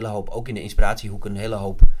gaan een hele hoop, ook in de inspiratiehoek, een hele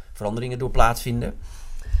hoop veranderingen door plaatsvinden.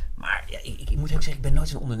 Maar ja, ik moet ook zeggen, ik ben nooit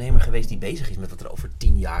zo'n ondernemer geweest die bezig is met wat er over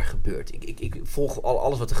 10 jaar gebeurt. Ik volg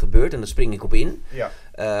alles wat er gebeurt en daar spring ik op in. Ja.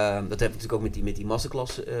 Dat heb ik natuurlijk ook met die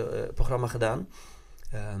masterclass programma gedaan.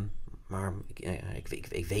 Maar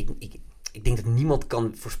ik denk dat niemand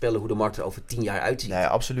kan voorspellen hoe de markt er over 10 jaar uitziet. Nee,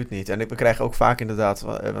 absoluut niet. En we krijgen ook vaak inderdaad,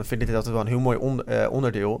 we vinden dit altijd wel een heel mooi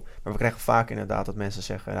onderdeel, maar we krijgen vaak inderdaad dat mensen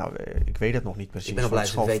zeggen, nou, ik weet het nog niet precies. Ik ben al blij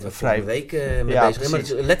dat ik weet waar ik volgende week mee ja, bezig ben. Maar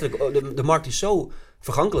het is letterlijk, de markt is zo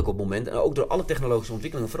vergankelijk op het moment. En ook door alle technologische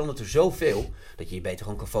ontwikkelingen verandert er zoveel, dat je je beter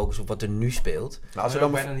gewoon kan focussen op wat er nu speelt. Nou, als we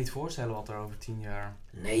dan bijna niet voorstellen wat er over 10 jaar...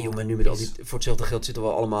 Nee joh, maar nu met al die, voor hetzelfde geld zitten we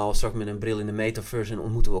allemaal straks met een bril in de metaverse en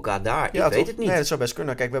ontmoeten we elkaar daar. Ja, ik weet het niet. Nee, dat zou best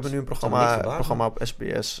kunnen. Kijk, we hebben nu een programma op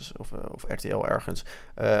SBS of RTL ergens.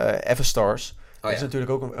 Everstars. Dat is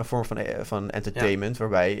natuurlijk ook een vorm van entertainment,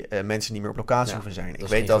 waarbij mensen niet meer op locatie hoeven zijn. Ik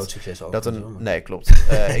weet dat succes nee, klopt.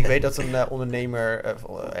 Ik weet dat een ondernemer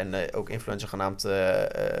en ook influencer genaamd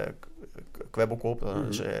Kwebbelkop,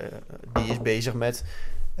 die is bezig met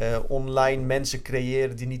online mensen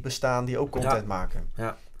creëren die niet bestaan, die ook content maken.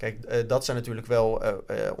 Ja. Kijk, dat zijn natuurlijk wel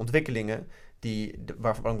ontwikkelingen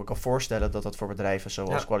waarvan ik me kan voorstellen dat voor bedrijven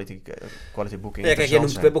zoals quality booking. Ja, kijk, jij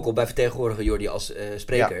noemt Kwebbelkop bij vertegenwoordiger Jordi als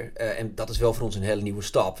spreker. Ja. En dat is wel voor ons een hele nieuwe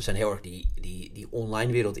stap. We zijn heel erg die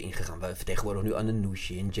online wereld ingegaan. We vertegenwoordigen nu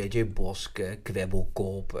Anneloesje, JJ Bosk,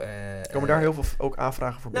 Kwebbelkop. Komen daar heel veel ook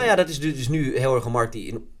aanvragen voor? Nou ja, dat is dus nu heel erg een markt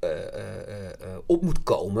die op moet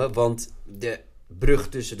komen. Want de brug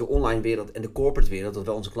tussen de online wereld en de corporate wereld, dat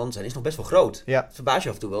wel onze klanten zijn, is nog best wel groot. Ja. Dat verbaas je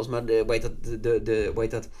af en toe wel eens, maar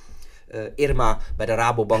Irma bij de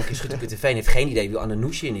Rabobank in Schuttenkuttenveen heeft geen idee wie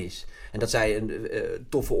Anneloesje is. En dat zij een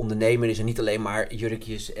toffe ondernemer is en niet alleen maar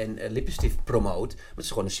jurkjes en lippenstift promoot. Maar het is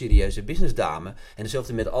gewoon een serieuze businessdame. En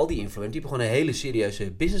hetzelfde met al die influencers. Die hebben gewoon een hele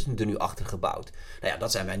serieuze business er nu achter gebouwd. Nou ja,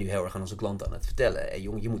 dat zijn wij nu heel erg aan onze klanten aan het vertellen.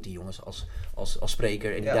 Jongen, je moet die jongens als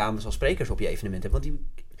spreker en die dames als sprekers op je evenement hebben. Want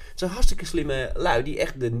het zijn hartstikke slimme lui die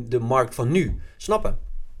echt de markt van nu snappen.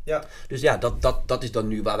 Ja. Dus ja, dat is dan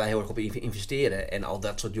nu waar wij heel erg op investeren. En al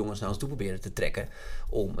dat soort jongens naar ons toe proberen te trekken.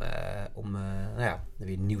 Om weer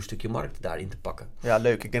een nieuw stukje markt daarin te pakken. Ja,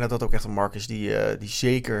 leuk. Ik denk dat dat ook echt een markt is die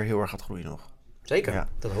zeker heel erg gaat groeien nog. Zeker, ja.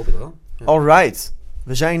 Dat hoop ik wel. Ja. Alright.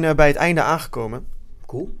 We zijn bij het einde aangekomen.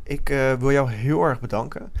 Cool. Ik wil jou heel erg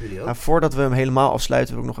bedanken. Jullie ook. Voordat we hem helemaal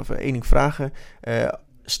afsluiten wil ik nog even één ding vragen.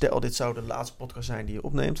 Stel, dit zou de laatste podcast zijn die je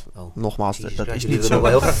opneemt. Oh, nogmaals, Jezus, dat is niet niet zo. zo. Wel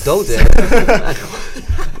heel graag dood,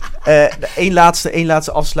 Eén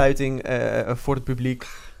laatste afsluiting voor het publiek.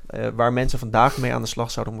 Waar mensen vandaag mee aan de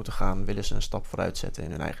slag zouden moeten gaan, willen ze een stap vooruit zetten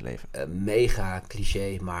in hun eigen leven. Mega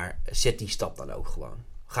cliché, maar zet die stap dan ook gewoon.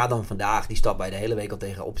 Ga dan vandaag die stap waar je de hele week al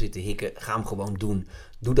tegenop zit te hikken. Ga hem gewoon doen.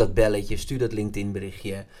 Doe dat belletje, stuur dat LinkedIn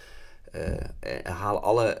berichtje. Haal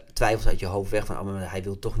alle twijfels uit je hoofd weg van hij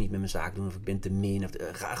wil toch niet met mijn zaak doen of ik ben te min.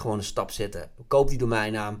 Ga gewoon een stap zetten. Koop die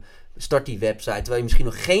domeinnaam. Start die website. Terwijl je misschien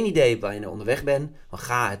nog geen idee hebt waar je onderweg bent. Maar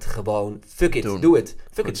ga het gewoon. Fuck it. Doe het.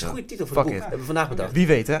 Fuck it. Dat is een goede titel voor het boek. Hebben we vandaag bedacht. Wie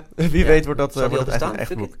weet hè? Wie weet wordt dat echt een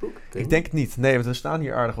echt boek. Ik denk het niet. Nee, want er staan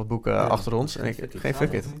hier aardig wat boeken achter ons. En geen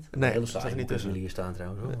fuck it. Nee, dat staat niet tussen. Hier staan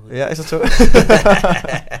trouwens. Ja, is dat zo?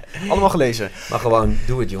 Allemaal gelezen. Maar gewoon,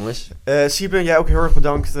 doe het jongens. Sieben, jij ook heel erg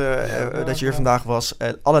bedankt dat je hier vandaag was.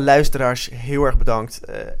 Alle luisteraars heel erg bedankt.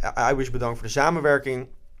 I bedankt voor de samenwerking.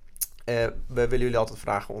 We willen jullie altijd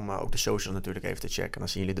vragen om ook de socials natuurlijk even te checken. Dan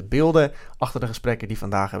zien jullie de beelden achter de gesprekken die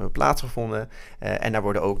vandaag hebben plaatsgevonden. En daar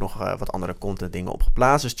worden ook nog wat andere content dingen op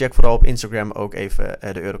geplaatst. Dus check vooral op Instagram ook even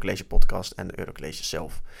de EuroCollege podcast en de EuroCollege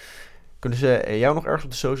zelf. Kunnen ze jou nog ergens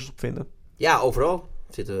op de socials op vinden? Ja, overal.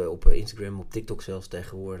 We zitten op Instagram, op TikTok zelfs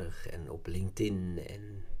tegenwoordig. En op LinkedIn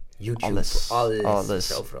en YouTube. Alles.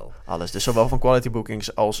 Overal. Alles. Dus zowel van Quality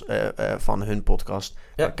Bookings als van hun podcast.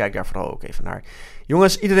 Ja. Kijk daar vooral ook even naar.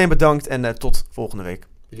 Jongens, iedereen bedankt en tot volgende week.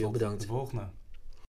 Jullie ook bedankt. Tot de volgende.